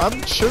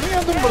 I'm shooting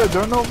at them, but I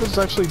don't know if it's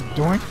actually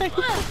doing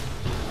anything.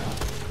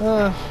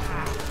 You're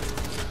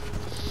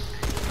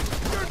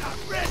not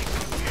ready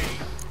for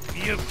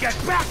me. You get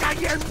back on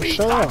your feet,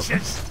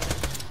 boxes.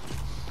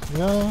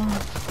 Yeah.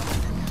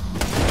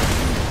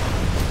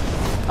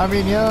 I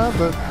mean, yeah,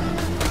 but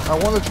I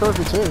won the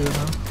trophy too, you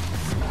know.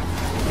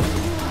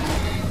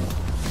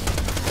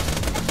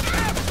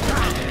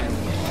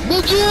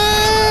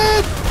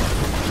 Midget!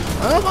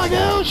 Oh my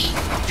gosh!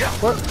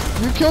 What?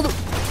 You killed him?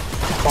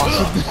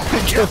 Boston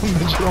killed a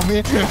midget on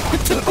me.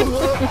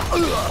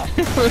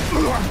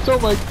 Stole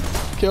my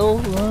kill.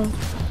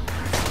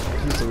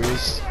 Jeez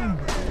Louise.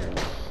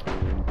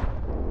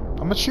 I'm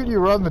gonna shoot you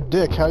right in the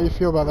dick. How do you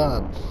feel about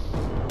that?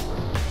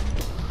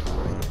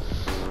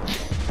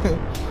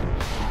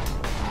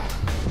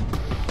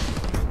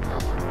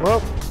 Well,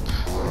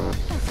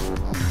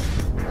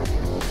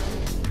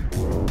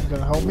 you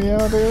gonna help me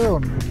out here or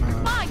no?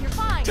 Fine, you're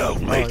fine.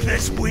 Don't make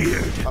this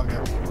weird. Okay.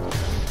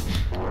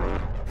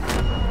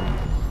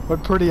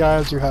 What pretty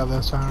eyes you have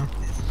this time.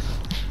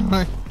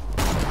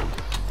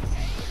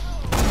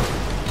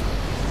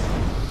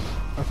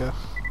 Okay.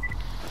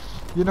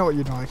 You know what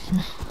you're doing.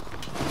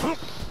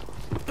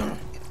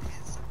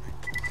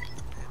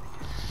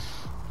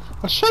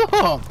 Oh, shut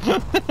up!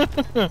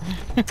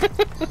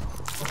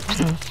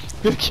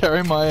 You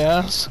carry my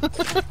ass.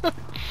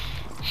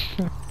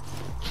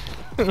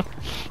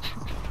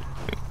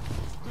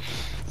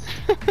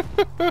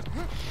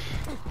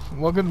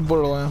 Welcome to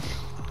Borderlands.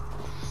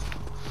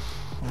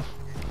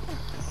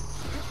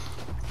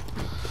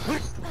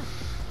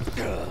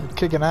 I'm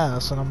kicking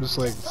ass, and I'm just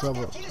like, so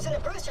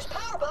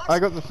I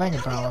got the thing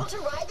apparently.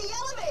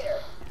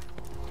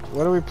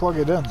 Where do we plug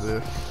it in,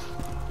 dude?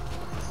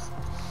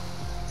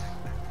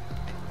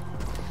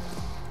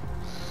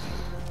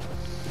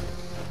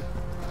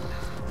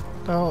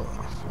 Oh,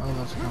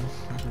 that's fine.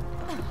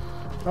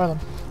 Right then.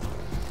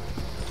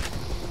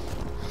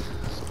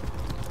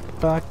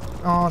 Back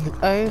on the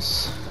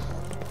ice.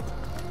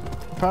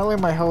 Apparently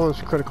my health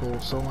is critical,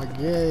 so I'm like,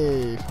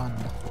 yay, fun.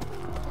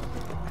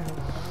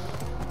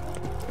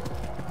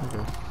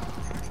 Okay.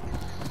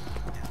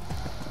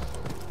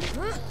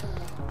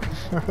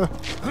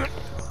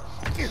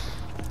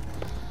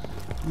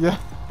 Yeah.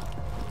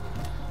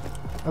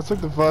 That's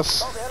like the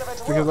bus,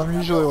 because I'm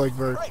usually like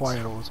very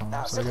quiet all the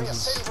time, so I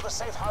guess it's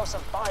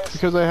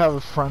because I have a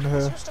friend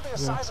here. Used to be a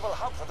sizable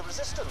hub for the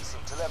resistance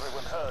until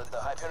everyone heard the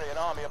Hyperion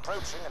army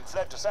approaching and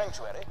fled to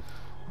Sanctuary.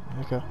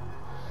 Okay.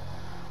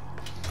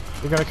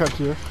 You're gonna cut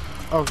here.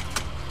 Oh,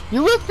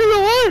 you left me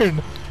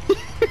alone,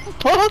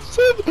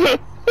 bastard!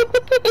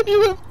 You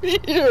left me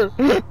here.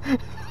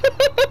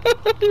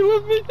 You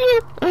left me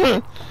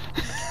here.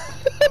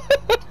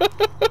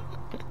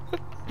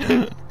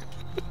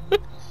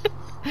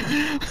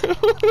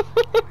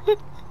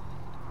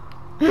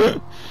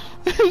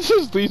 It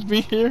just leaves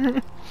me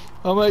here.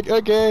 I'm like,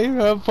 okay,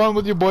 have fun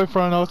with your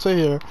boyfriend, I'll stay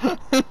here.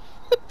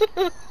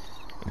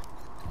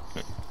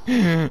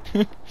 You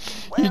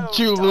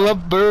two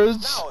love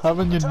birds,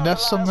 having your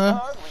nest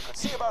somewhere.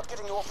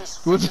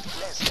 With a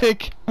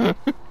stick.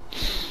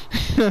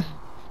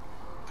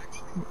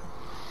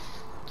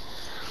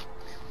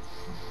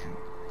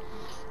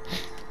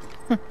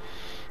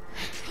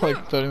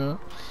 Like 30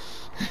 minutes.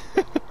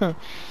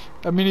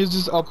 I mean, he's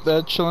just up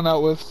there chilling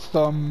out with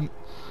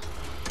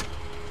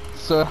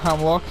Sir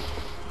Hamlock.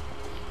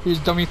 He's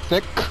dummy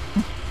thick.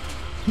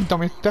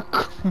 Dummy thick.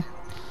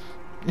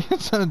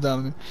 Send it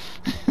down to me.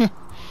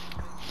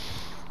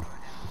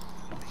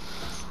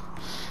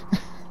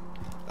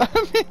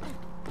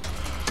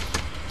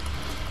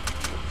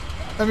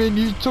 I mean,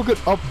 you took it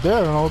up there,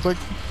 and I was like,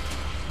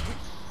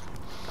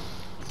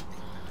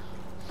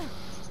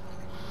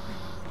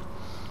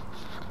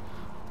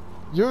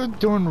 you're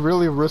doing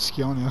really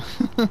risky on you.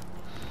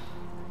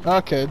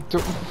 Okay,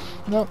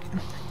 nope.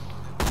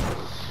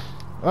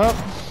 Well,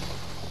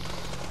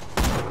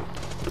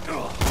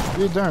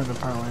 you didn't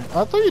apparently.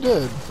 I thought you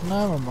did.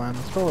 Never mind.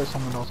 It's probably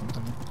something else I'm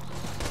thinking.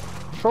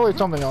 It's probably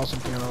something else I'm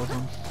thinking of.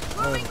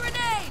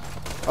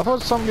 I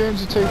thought some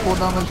games you take 4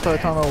 damage, but I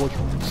can't remember which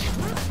ones.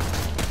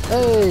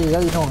 Hey,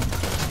 how you doing?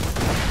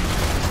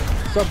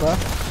 What's up, bro?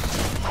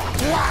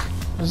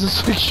 It's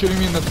just like shooting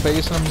me in the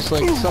face, and I'm just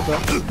like, what's up, bro?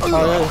 Oh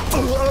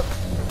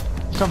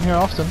yeah. Come here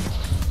often.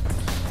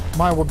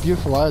 My, what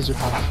beautiful eyes you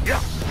have.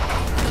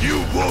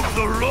 You woke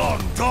the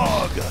wrong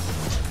dog.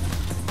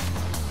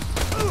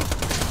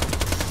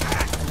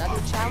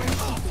 Another challenge.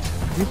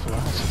 Beautiful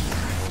eyes.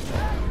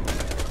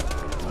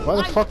 Why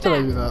the fuck did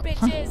I do that?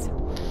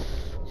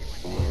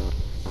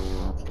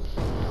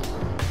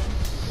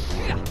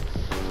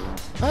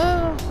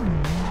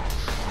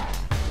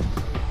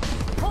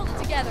 Hold it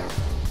together.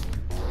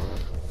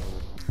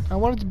 I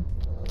wanted to...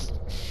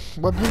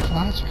 What beautiful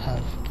eyes you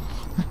have.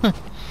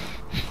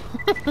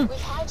 We've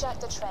hijacked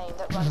the train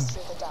that runs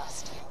through the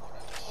dust.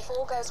 If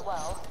all goes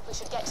well, we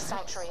should get to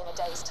Sanctuary in a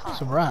day's time.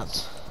 Some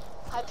rats.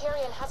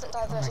 Hyperion hasn't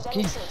diverted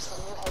any troops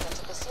from New Haven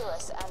to pursue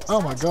us, and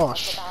oh my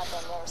gosh. their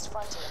nearest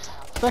frontier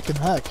town. Fucking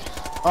heck.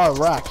 Oh,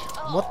 rack.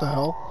 What the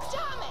hell?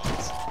 Damn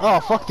it! Oh,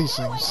 fuck these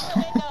things.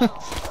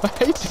 I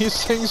hate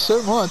these things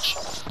so much.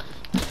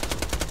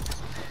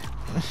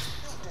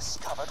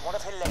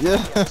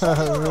 Yeah,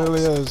 it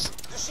really is.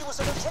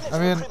 I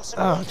mean,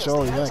 oh,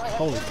 Joey, heck,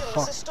 holy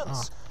fuck.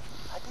 Oh.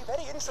 I'd be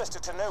very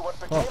interested to know what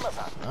became of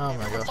her. Oh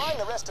my gosh. Find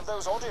the rest of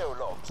those audio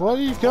logs. What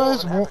do you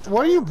guys want?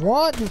 What do you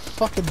want, you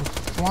fucking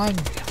flying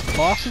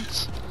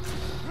bastards?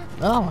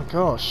 Oh my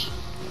gosh.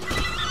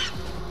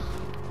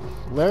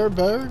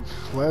 Lairberg?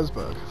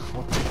 Lesberg.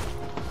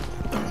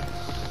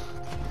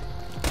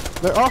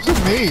 They're after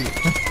me!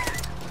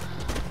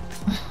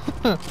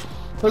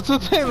 That's the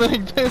thing,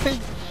 like,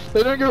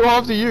 they don't go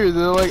after you,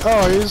 they're like,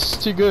 oh, he's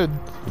too good.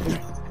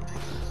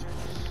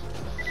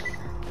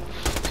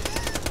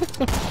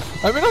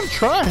 I mean, I'm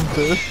trying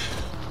to.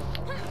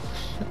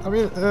 I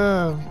mean,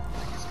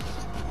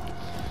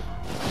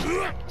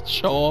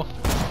 show off.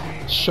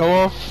 Show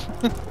off.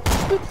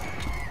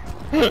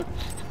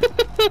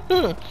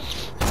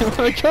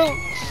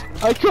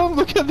 I can't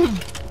look at the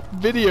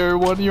video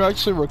when you're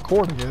actually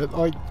recording it.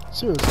 Like,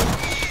 seriously.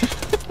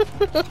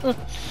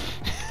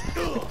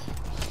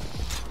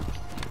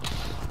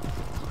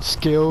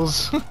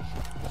 Skills.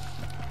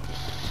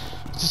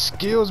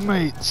 Skills,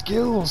 mate.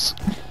 Skills.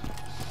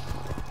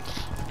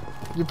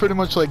 You're pretty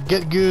much like,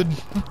 get good.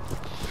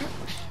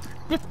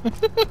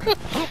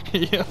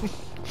 Yeah.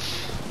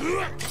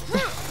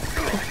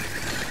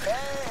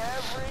 Hey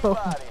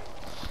everybody,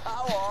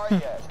 how are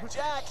you?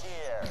 Jack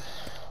here.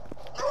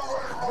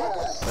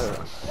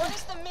 What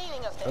is the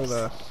meaning of this?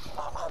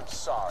 I'm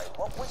sorry,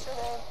 what was your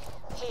name?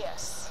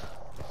 Pierce.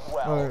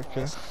 Well,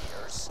 okay. Miss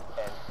Pierce,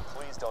 and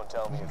please don't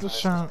tell me it's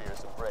Just Mrs.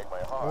 Pierce and break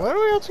my heart. Where do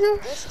we have to go?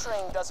 This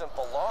train doesn't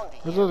belong to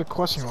you. There's a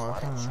question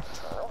mark. Why don't you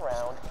turn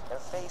around and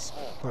face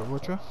me? Wait,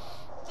 which one?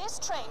 This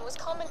train was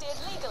commandeered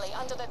legally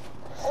under the...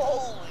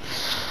 Holy...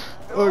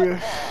 Okay,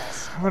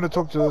 I'm gonna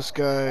talk to this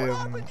guy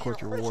and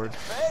quit your ward.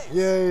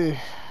 Yay!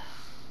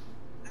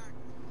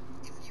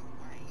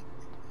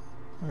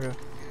 Okay.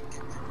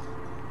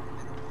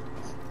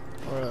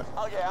 Alright.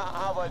 Okay,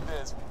 how about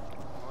this?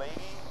 Lady,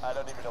 I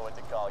don't even know what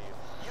to call you.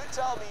 You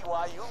tell me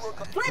why you look...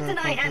 Flint and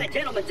I had a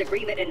gentleman's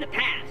agreement in the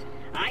past.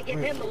 I give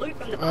him the loot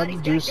from the I had body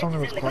to do stack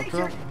something ditches with in the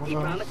glacier. Claptrap? He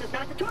promises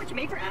not to torture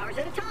me for hours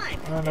at a time.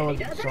 I don't know And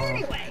he what's does it wrong.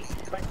 anyway.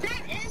 But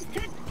that ends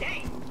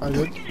today. I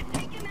We're did? gonna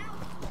take him out.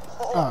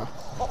 Ah.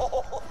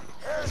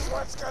 Here's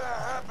what's gonna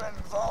happen,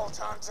 Vault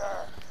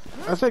Hunter.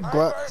 I think My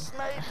first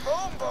mate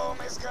Boom Boom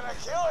is gonna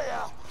kill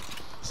you.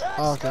 Jack's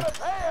okay. gonna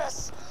pay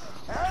us,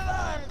 and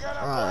I'm gonna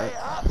Alright. play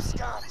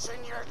hopscotch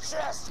in your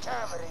chest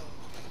cavity.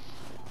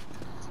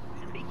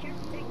 Be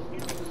careful.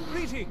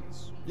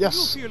 Greetings. Yes.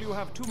 Do you feel you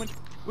have too much?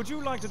 Would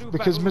you like to do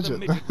Because battle with a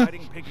midget. midget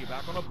riding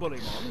piggyback on a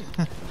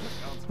bullymon?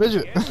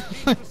 Midget. Yes,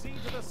 please proceed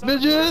to the south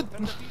Midget.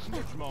 and defeat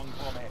Midgemon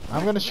for me.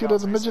 I'm gonna shoot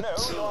at the midget. No,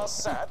 you're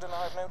sad and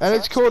I've no And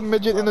it's chance called to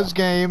midget in brother. this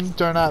game.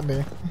 Don't at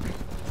me.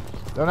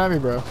 Don't at me,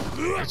 bro.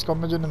 It's called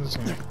midget in this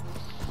game.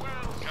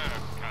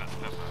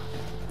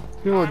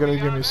 People are gonna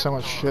give me so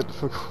much shit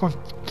for calling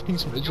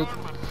things midget.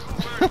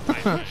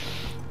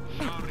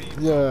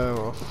 Yeah,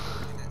 well.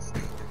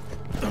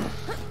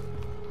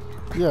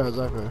 Yeah,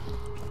 exactly.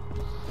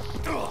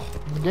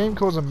 The game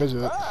calls a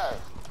midget. Hey,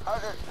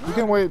 how's your- You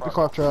can wait the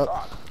Claptrap.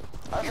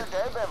 How's your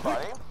day been,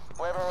 buddy?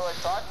 We haven't really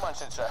talked much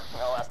since I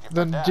left you for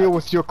Then dead. deal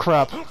with your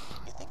crap. You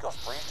think you'll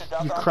freeze to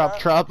death You out crap there?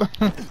 trap.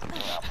 Yeah,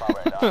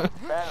 probably not.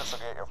 Bandits will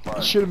get your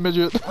first. Shoot a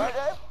midget. Right,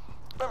 Dave?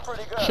 Been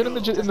pretty good. Shoot a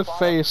midget in the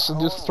face and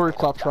just throw a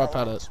clap trap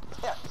at it.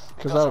 Yeah,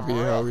 Because that would be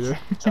how we do.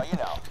 So you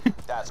know,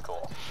 that's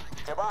cool.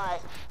 Goodbye.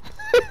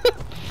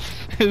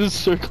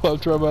 Just throw a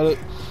clap trap at it.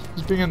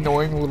 Just being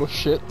annoying little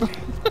shit.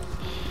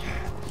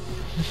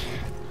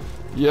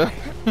 Yeah.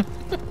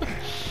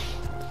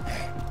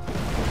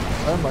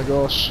 Oh my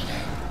gosh.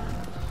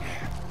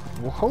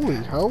 Well, holy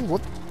hell,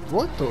 what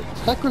the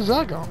heck was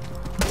that gun?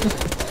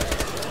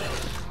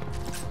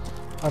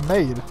 I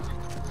made.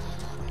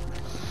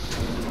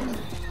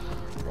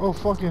 Oh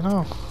fucking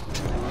hell.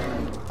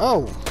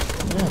 Oh!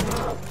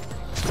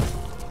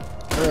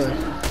 Yeah.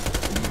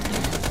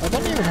 I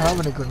don't even have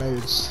any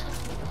grenades.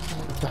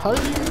 How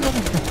did you even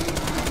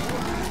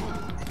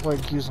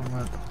like use them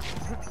that?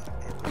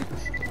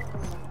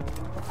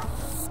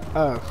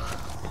 Oh.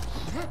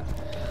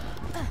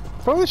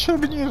 Probably should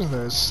have been using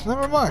this.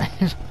 Never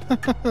mind.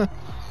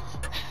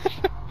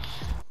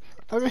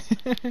 I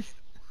mean,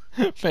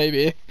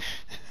 maybe.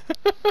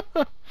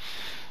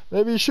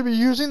 Maybe you should be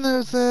using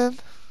those then.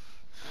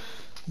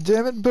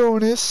 Damn it,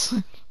 bonus.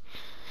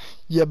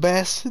 You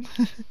bastard.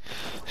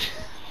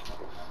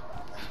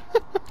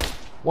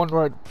 One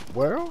right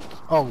where?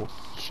 Oh,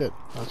 shit.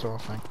 That's the wrong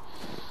thing.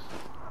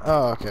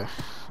 Oh, okay.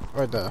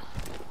 Right there.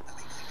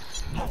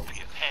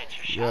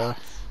 Yeah.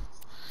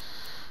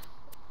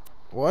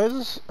 Why is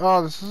this?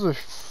 Oh, this is a...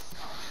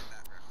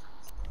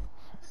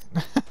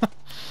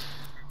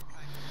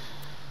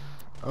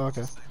 Oh,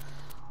 okay.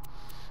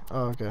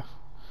 Oh, okay.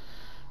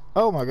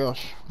 Oh my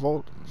gosh.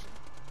 Volt.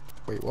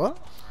 Wait, what?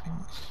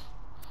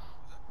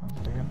 I'm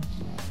thinking.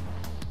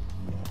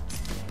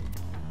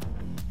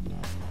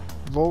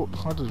 Volt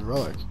Hunter's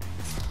Relic.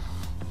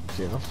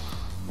 Okay, then.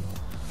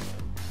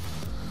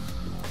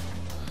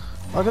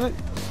 I'm gonna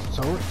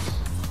sell it.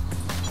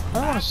 I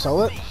don't want to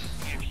sell it.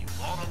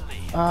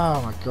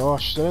 Oh my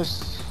gosh, did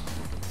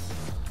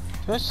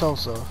I sell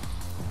so?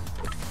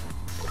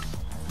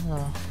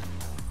 Yeah.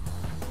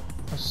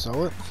 I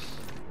sell it?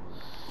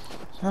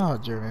 Oh,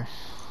 Jeremy.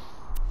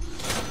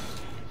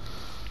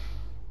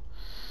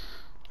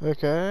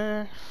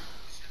 Okay.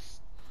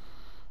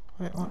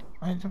 Wait, what?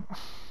 I don't...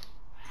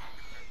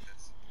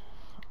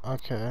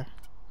 Okay.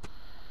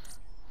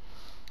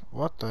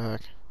 What the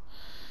heck?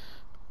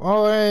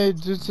 Oh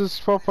wait, did this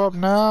pop up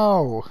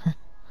now?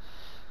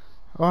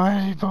 Why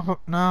did he pop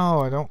up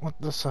now? I don't want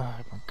this. Oh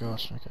my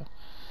gosh, okay.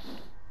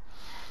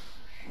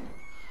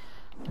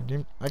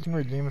 Redeem, I can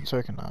redeem a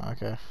token now,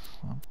 okay.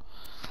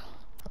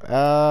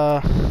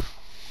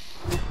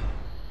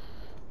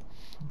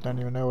 Don't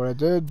even know what I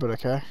did, but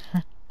okay.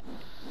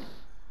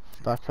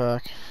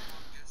 Backpack.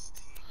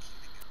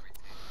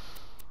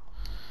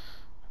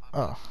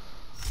 Oh.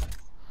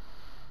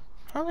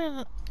 How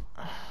many...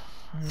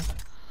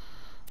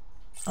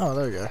 Oh,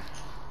 there you go.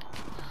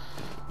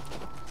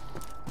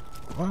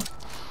 What?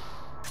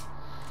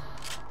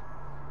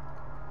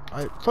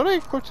 I thought I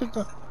equipped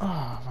the...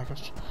 Oh my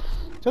gosh.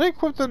 Did I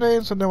equip the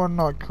nades or no one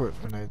not equip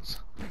the nades?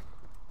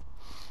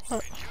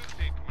 What?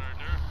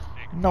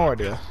 No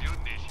idea.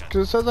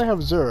 Because it says I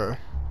have 0.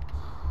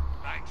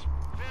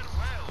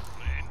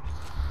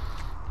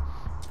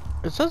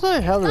 It says I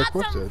have it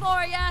equipped.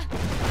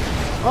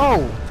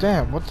 Oh,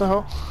 damn, what the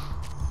hell?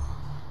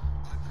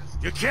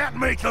 You can't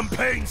make them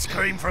pain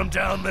scream from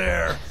down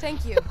there.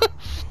 Thank you.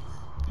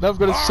 Now I'm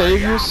gonna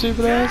save you,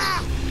 stupid ass.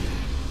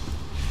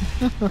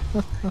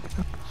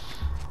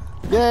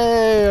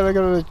 Yay! And I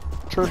got a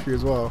trophy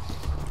as well.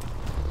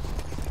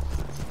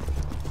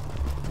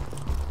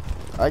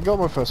 I got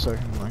my first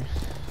token. Like.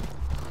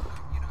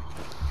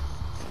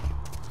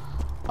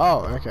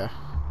 Oh, okay.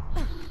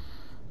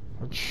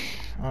 Which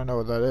I don't know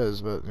what that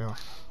is, but you know.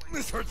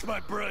 This hurts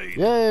my brain.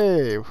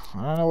 Yay! I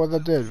don't know what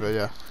that did, but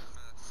yeah.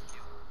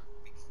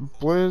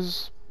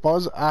 Buzz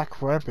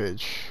Ack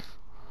Rampage.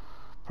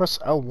 Press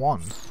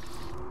L1.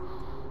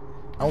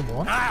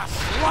 L1? Ah,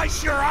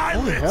 slice your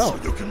eyelids so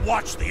you can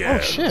watch the end.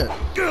 Oh shit.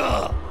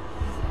 Ugh.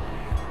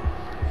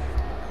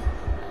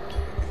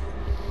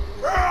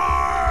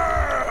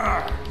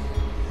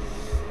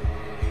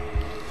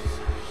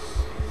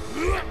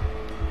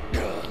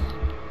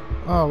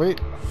 Oh wait,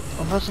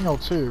 I'm pressing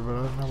L2, but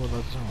I don't know what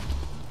that's doing.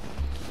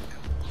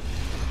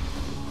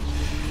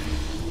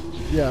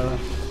 Yeah.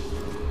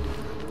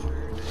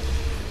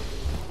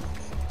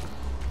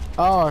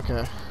 Oh,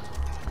 okay.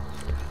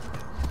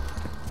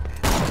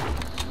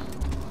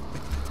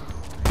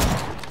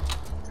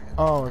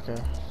 Oh,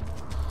 okay.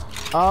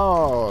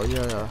 Oh,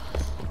 yeah.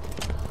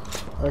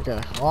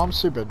 Okay, well I'm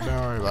stupid, don't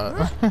worry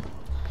about it.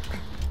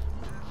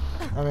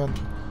 I mean...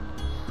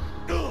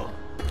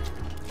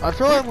 I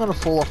feel like I'm gonna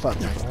fall off that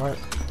thing, right?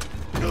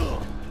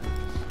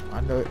 I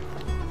know it.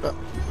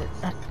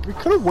 We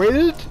could have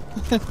waited?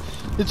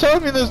 You're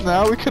telling me this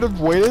now? We could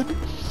have waited?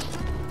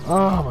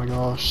 Oh my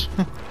gosh.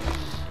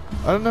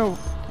 I don't know.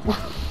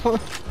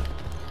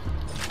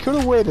 Could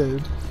have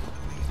waited.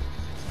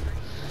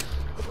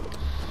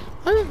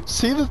 I didn't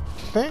see the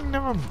thing.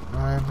 Never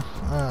mind.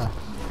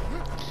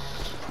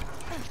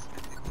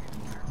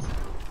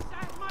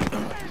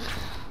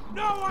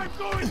 No, I'm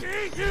going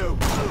to eat you.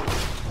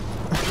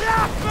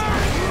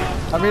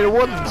 I mean, it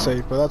wasn't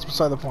safe, but that's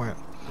beside the point.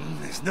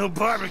 There's no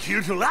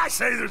barbecue till I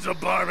say there's a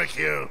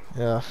barbecue.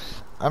 Yeah.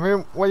 I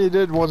mean, what you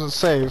did wasn't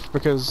safe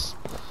because,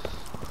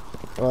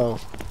 well,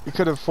 you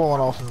could have fallen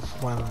off and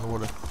landed in the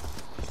water.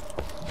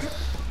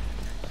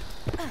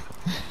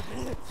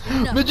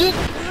 No. Midget!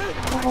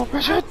 Oh,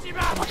 midget!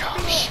 Oh my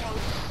gosh!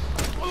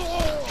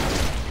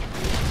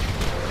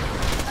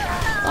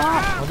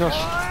 Ah! Oh my gosh!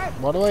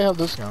 Why do I have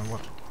this gun?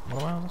 What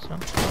do I have this gun?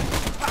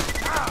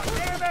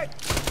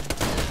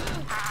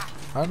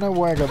 I don't know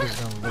why I got this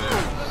gun.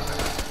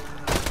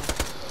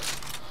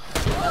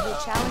 Another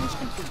challenge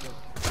completed.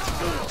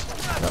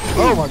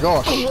 Oh my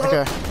gosh!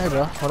 Okay, hey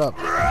bro, what up?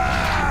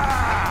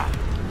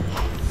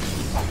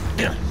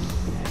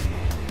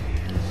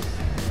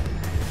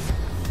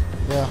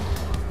 Yeah.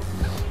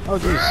 Oh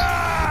jeez.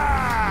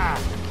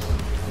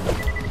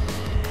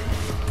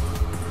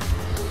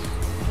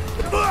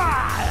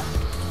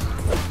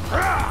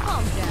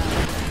 Calm down.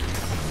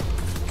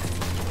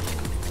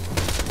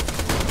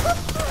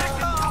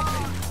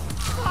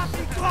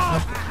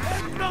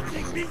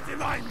 Nothing meat in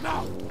my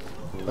mouth.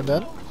 And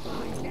then?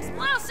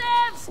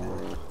 Explosives!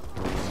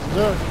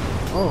 There.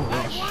 Oh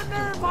gosh. I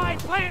wonder if I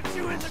plant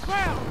you in the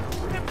ground,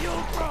 if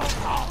you'll grow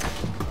tall.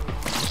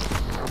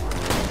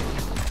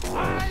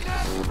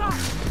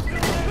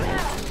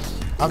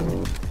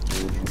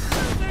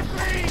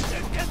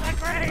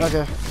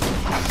 Okay.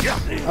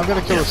 I'm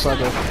gonna kill this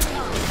sucker.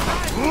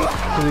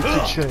 Because he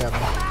keeps shooting at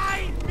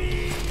me.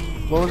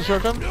 What was the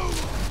shotgun?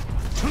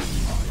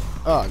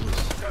 Oh jeez.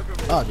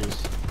 Oh jeez.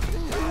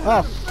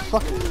 Oh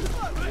fuck.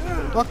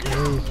 Fuck me.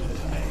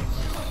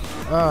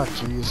 Oh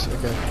jeez.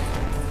 Okay.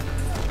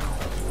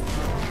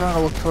 I'm trying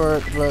to look for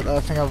it, but I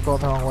think I've gone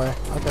the wrong way.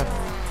 Okay.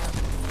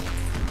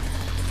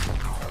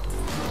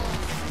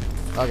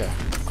 Okay.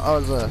 I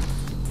was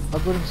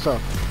uploading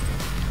stuff.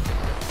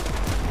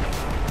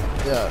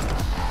 Yeah.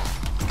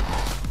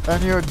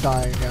 And you're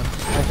dying again.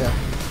 Okay.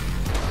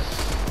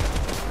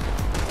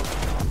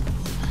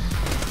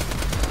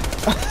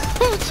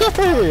 I'm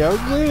sorry, I'm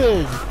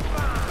bleeding.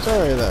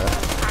 Sorry there.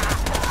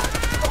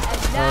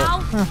 And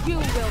now you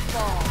will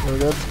fall. We're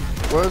good.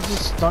 Where's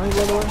this stunny,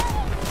 by the way?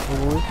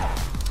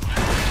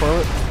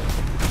 Toilet.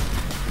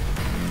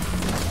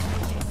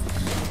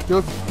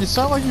 You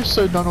sound like you're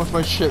so done with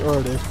my shit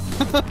already.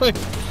 Like,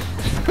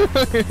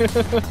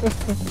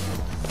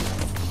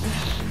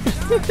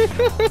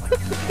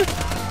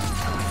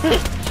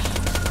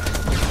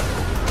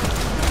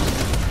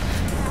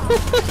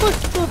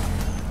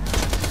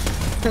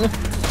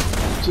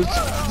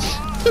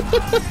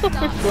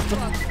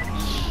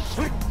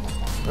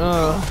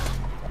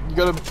 you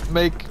gotta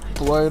make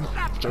blind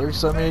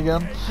jokes at me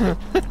again?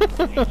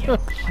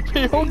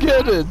 You don't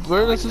get it.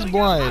 This is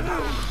blind.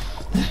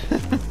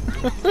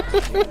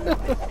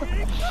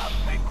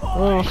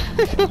 Oh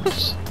my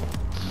gosh.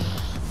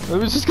 I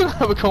was just gonna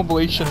have a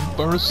compilation of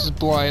Bonus is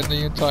blind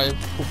the entire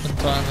fucking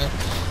time, man.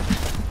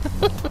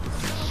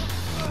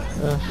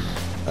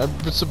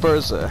 It's a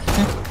birthday.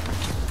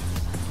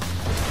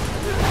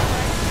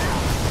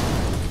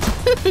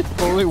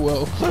 Totally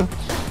will.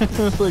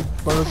 It's like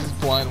Bonus is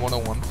blind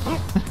 101.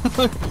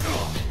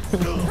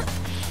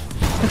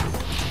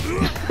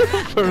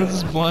 Bonus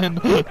is blind.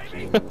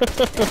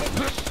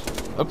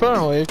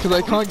 Apparently, because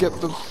I can't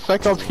get the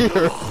feck up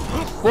here.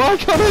 Why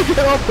can't I get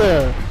up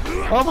there?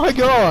 Oh my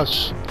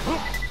gosh!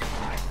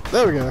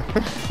 There we go.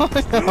 Oh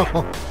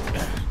no.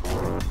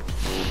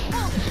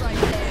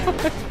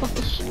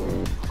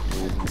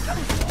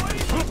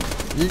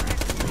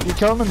 You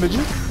calling a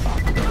midget?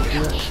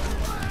 Yes.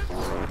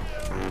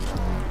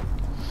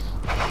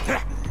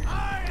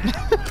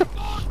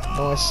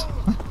 Nice.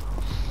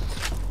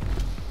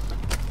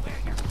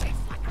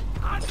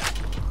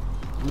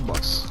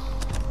 U-Box.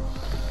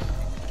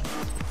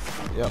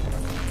 Yep.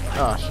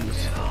 Ah, jeez.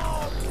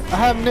 I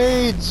have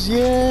nades!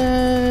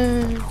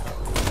 Yay!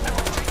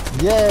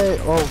 Yay!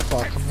 Oh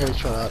fuck, I'm gonna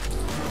try that.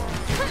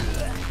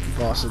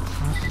 Boss it.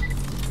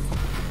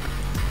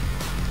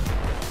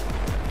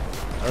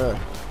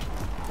 Alright.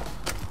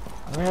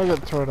 I think I got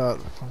thrown out.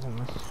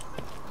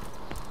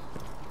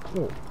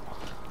 Oh.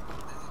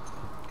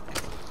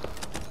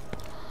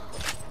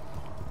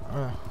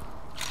 Alright.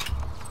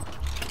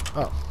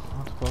 Oh,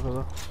 what the fuck is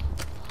that?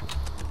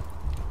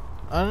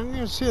 I didn't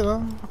even see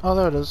them. Oh,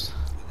 there it is.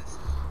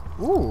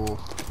 Ooh.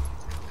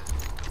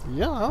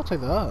 Yeah, I'll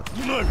take that.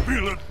 I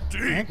feel a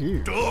Thank you.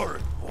 deep,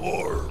 dark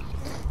horror.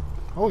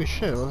 Holy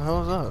shit, what the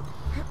hell is that?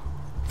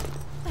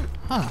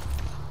 Huh.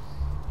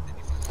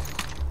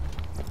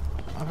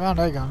 I found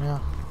a gun, yeah.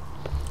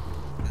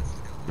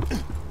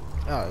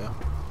 Oh, yeah.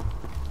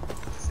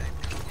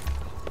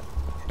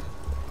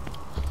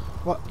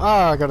 What?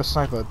 Ah, I got a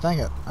sniper. Dang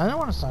it. I didn't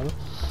want a sniper.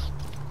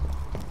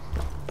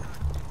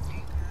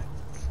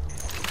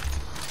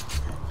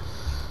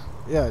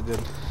 Yeah, I did.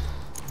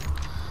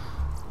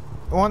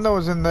 The one that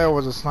was in there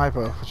was a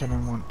sniper, which I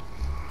didn't want.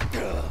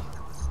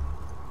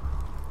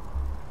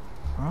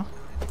 Huh?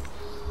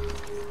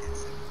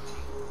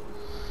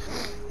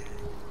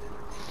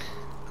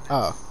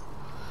 Oh.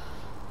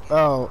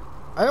 Oh.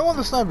 I didn't want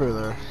the sniper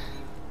there.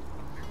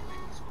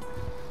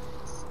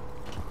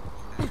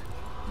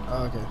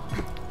 Oh, okay.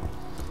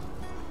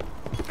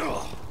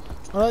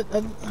 Alright,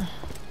 yeah.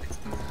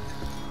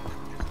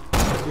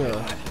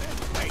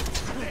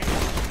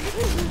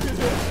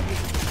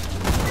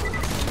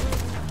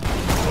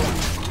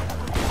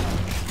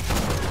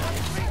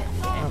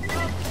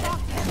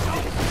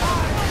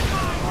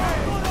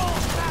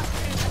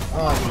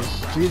 Oh,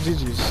 jeez,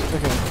 jeez.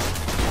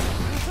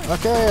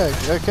 Okay,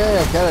 I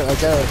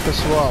get it, piss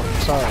you off,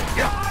 I'm sorry.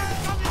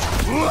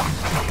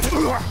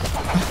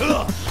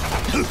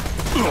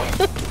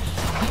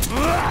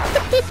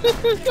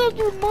 That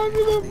reminds me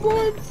of that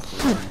blind.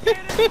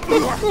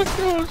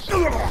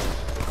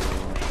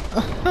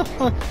 Oh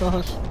my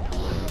gosh.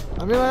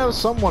 I mean, I have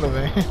somewhat of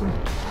aim.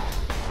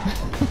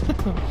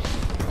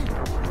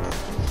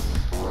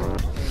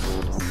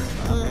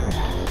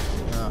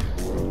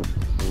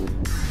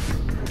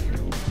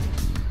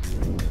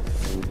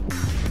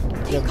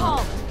 Keep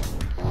calm.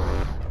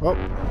 Oh.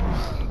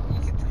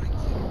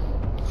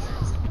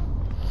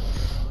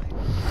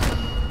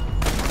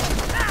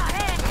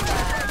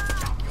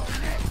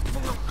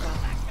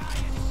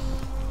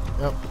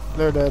 Yep,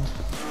 they're dead.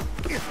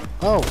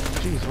 Oh,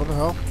 jeez, what the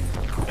hell?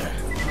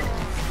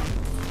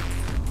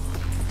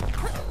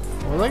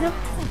 Were they good?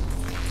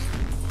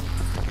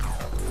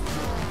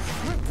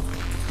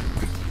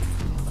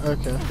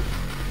 Okay.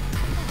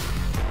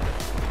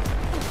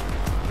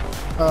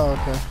 Oh,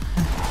 okay.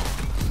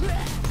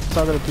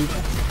 Talking to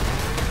people.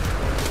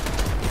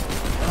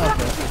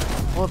 Okay.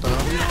 What the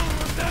hell?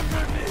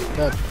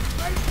 Dead.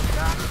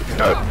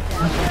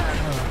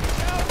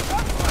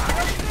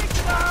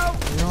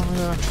 You want me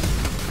to...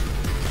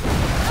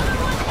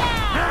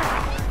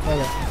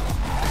 Okay.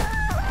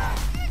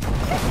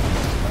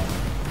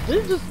 Did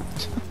he just...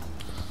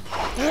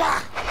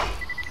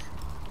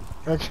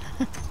 Okay.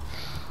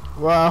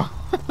 Wow.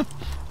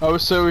 I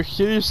was so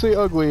hideously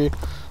ugly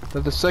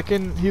that the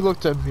second he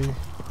looked at me,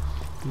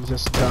 he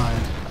just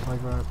died.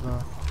 Like that.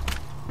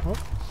 Oh.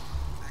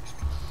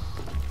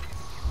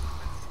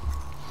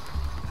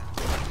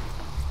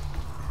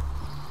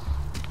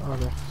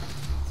 Okay.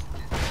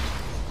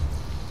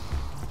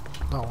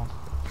 That one.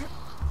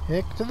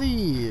 Heck to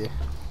thee.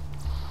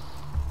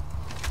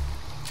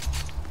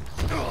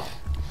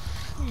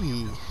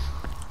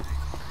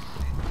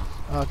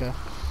 Okay.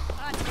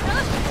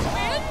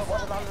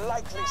 What an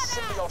unlikely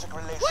symbiotic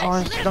relationship.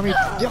 Oh, it's dummy.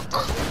 Yuck.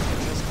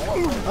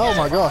 Oh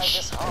my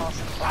gosh.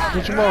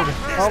 Get your Morgan.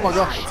 Oh my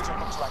gosh.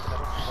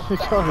 You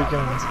can't be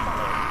kidding me.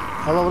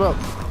 I leveled up.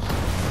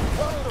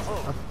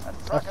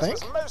 I think.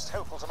 Most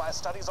helpful to my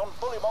studies on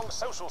bullymong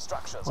social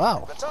structures.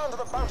 Wow. Return to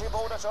the bounty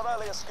board at your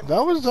earliest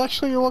convenience. That was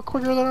actually a lot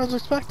quicker than I was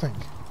expecting.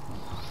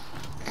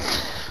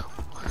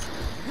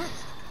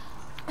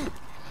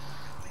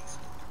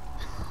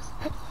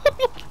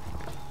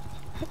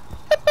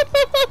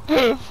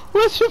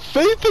 What's your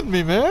faith in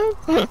me, man?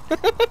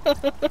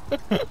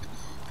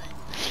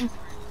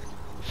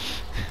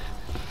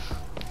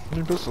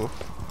 New pistol.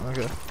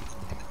 Okay.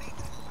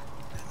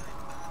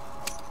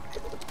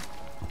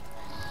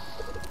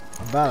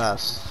 I'm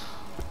badass.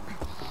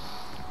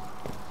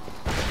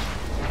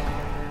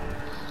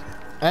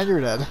 And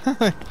you're dead.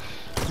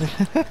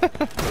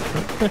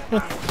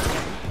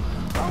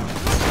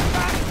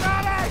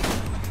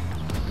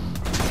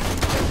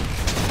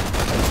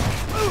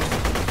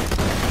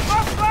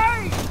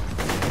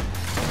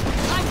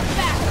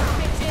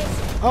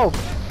 Oh,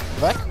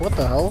 Beck, what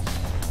the hell?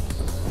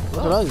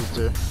 What did I just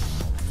do?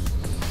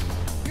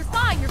 You're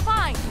fine, you're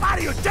fine. What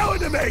are you doing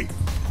to me?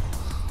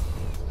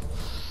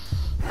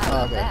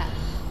 Oh, okay.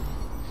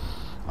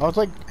 I was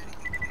like,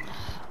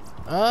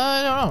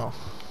 I don't know.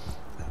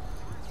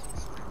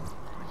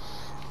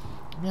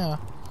 Yeah.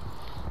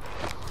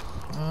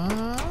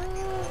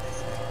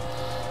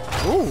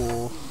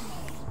 Ooh.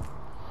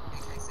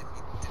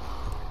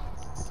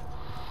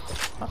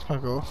 That's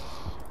kinda cool.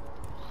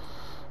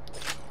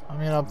 I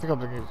mean, I'll pick up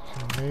the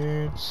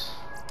grenades.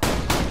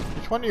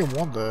 Which one do you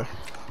want there?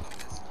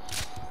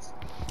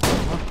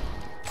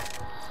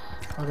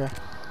 Okay.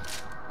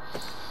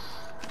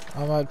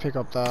 I might pick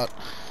up that.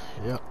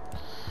 Yep.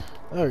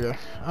 There we go.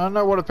 I don't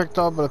know what I picked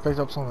up, but I picked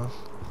up something.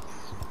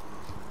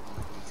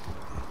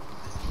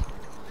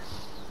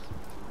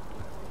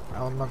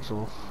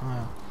 Elemental. Oh,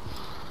 yeah.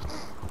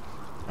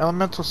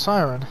 Elemental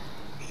siren.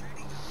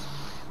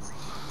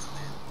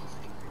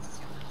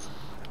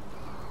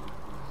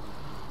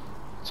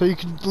 So you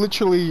can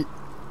literally,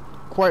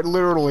 quite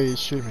literally,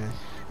 shoot me.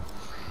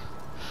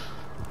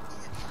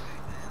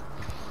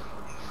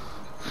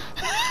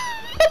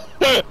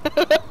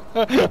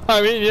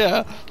 I mean,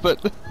 yeah,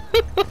 but...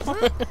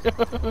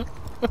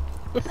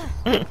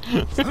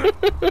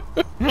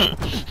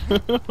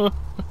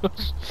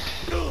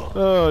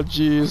 Oh,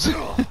 jeez.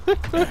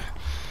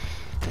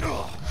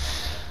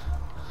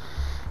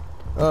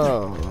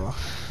 Oh.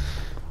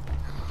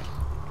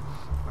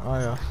 Oh,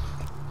 yeah.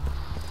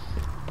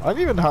 I don't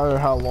even know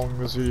how long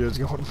this video is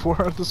going for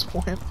at this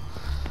point.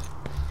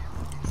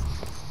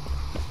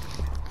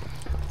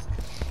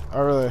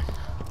 Oh, really?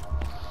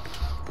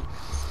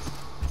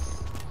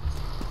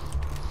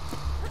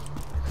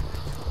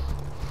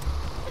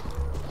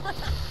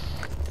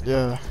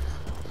 Yeah.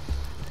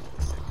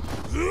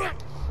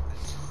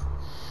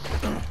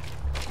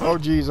 Oh,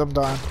 jeez, I'm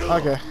dying.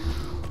 Okay.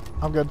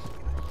 I'm good.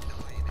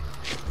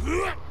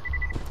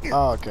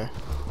 Oh, okay.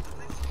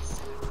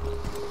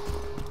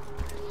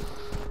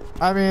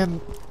 I mean,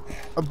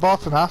 a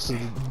bath in acid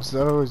is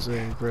always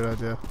a great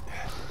idea.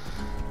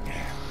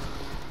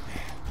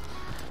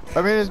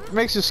 I mean, it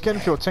makes your skin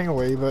feel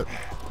tingly, but...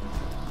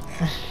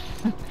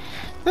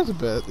 That's a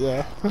bit,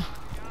 yeah.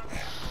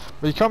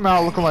 But you come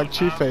out looking like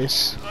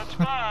Two-Face.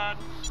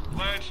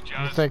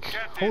 You think,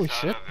 holy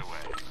shit.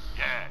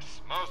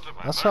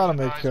 That's how to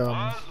make,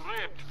 a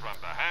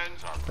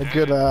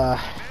good,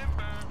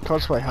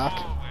 cosplay hack.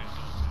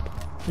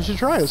 You should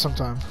try it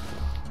sometime.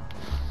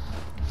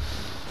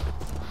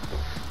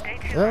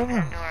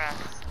 Yeah.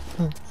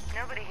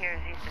 Nobody here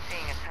is used to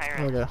seeing a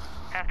tyrant. Okay.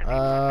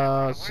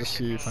 Let's just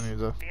see if I need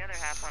to. The other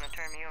half want to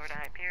turn me over to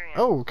Hyperion.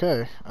 Oh,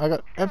 okay. I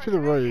got Empty the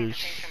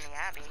Rage.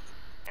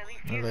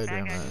 No, they do.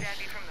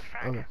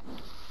 Okay.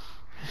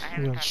 I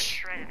haven't found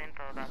shredded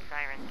info about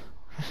sirens.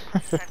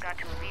 I've got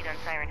to a lead on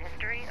siren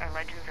history or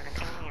legends of an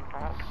alien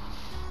vault.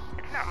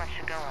 It's not much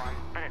to go on,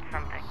 but it's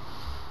something.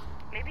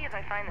 Maybe if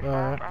I find this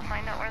vault, I'll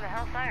find out where the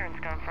hell sirens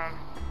come from.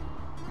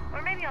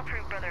 Or maybe I'll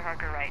prove Brother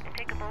Harker right and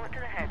take a bullet to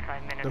the head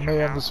 5 minutes from now. They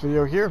may end this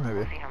video here, maybe.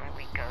 We'll see how my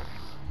week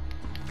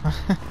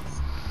goes.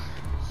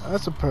 I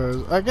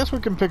suppose. I guess we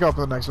can pick up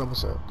in the next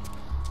episode.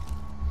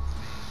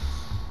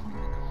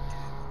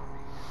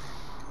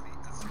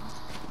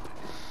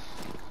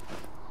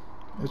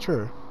 It's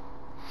true.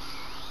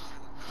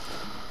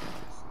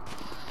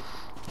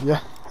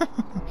 Yeah.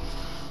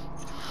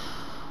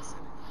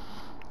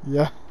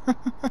 Yeah.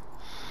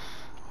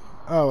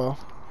 Oh well.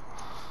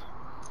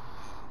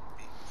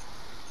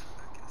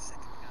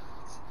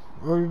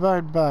 We'll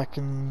be back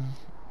in,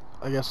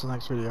 I guess, the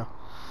next video.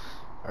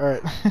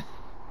 Alright.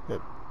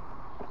 Yep.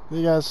 See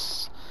you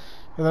guys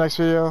in the next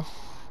video.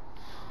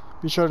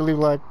 Be sure to leave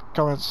a like,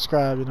 comment,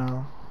 subscribe, you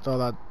know, all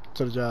that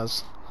sort of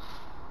jazz.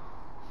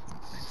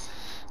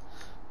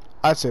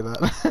 I'd say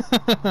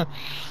that.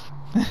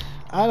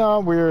 I know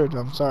I'm weird,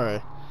 I'm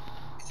sorry.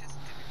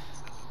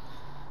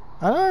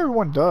 I know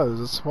everyone does,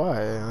 that's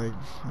why, like,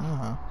 I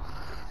don't know.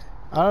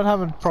 I don't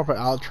have a proper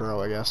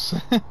outro, I guess.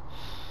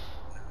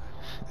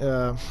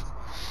 Yeah.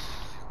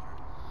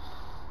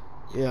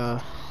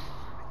 Yeah.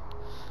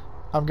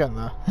 I'm getting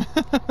there.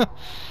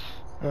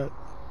 Alright.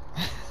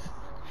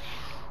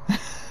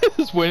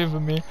 Just waiting for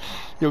me.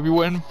 You'll be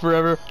waiting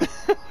forever.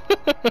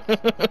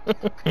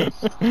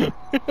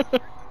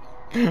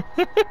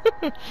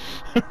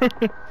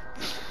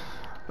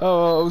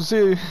 Oh, we'll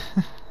see.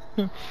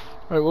 Alright,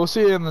 we'll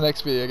see you in the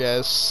next video,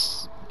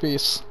 guys.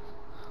 Peace.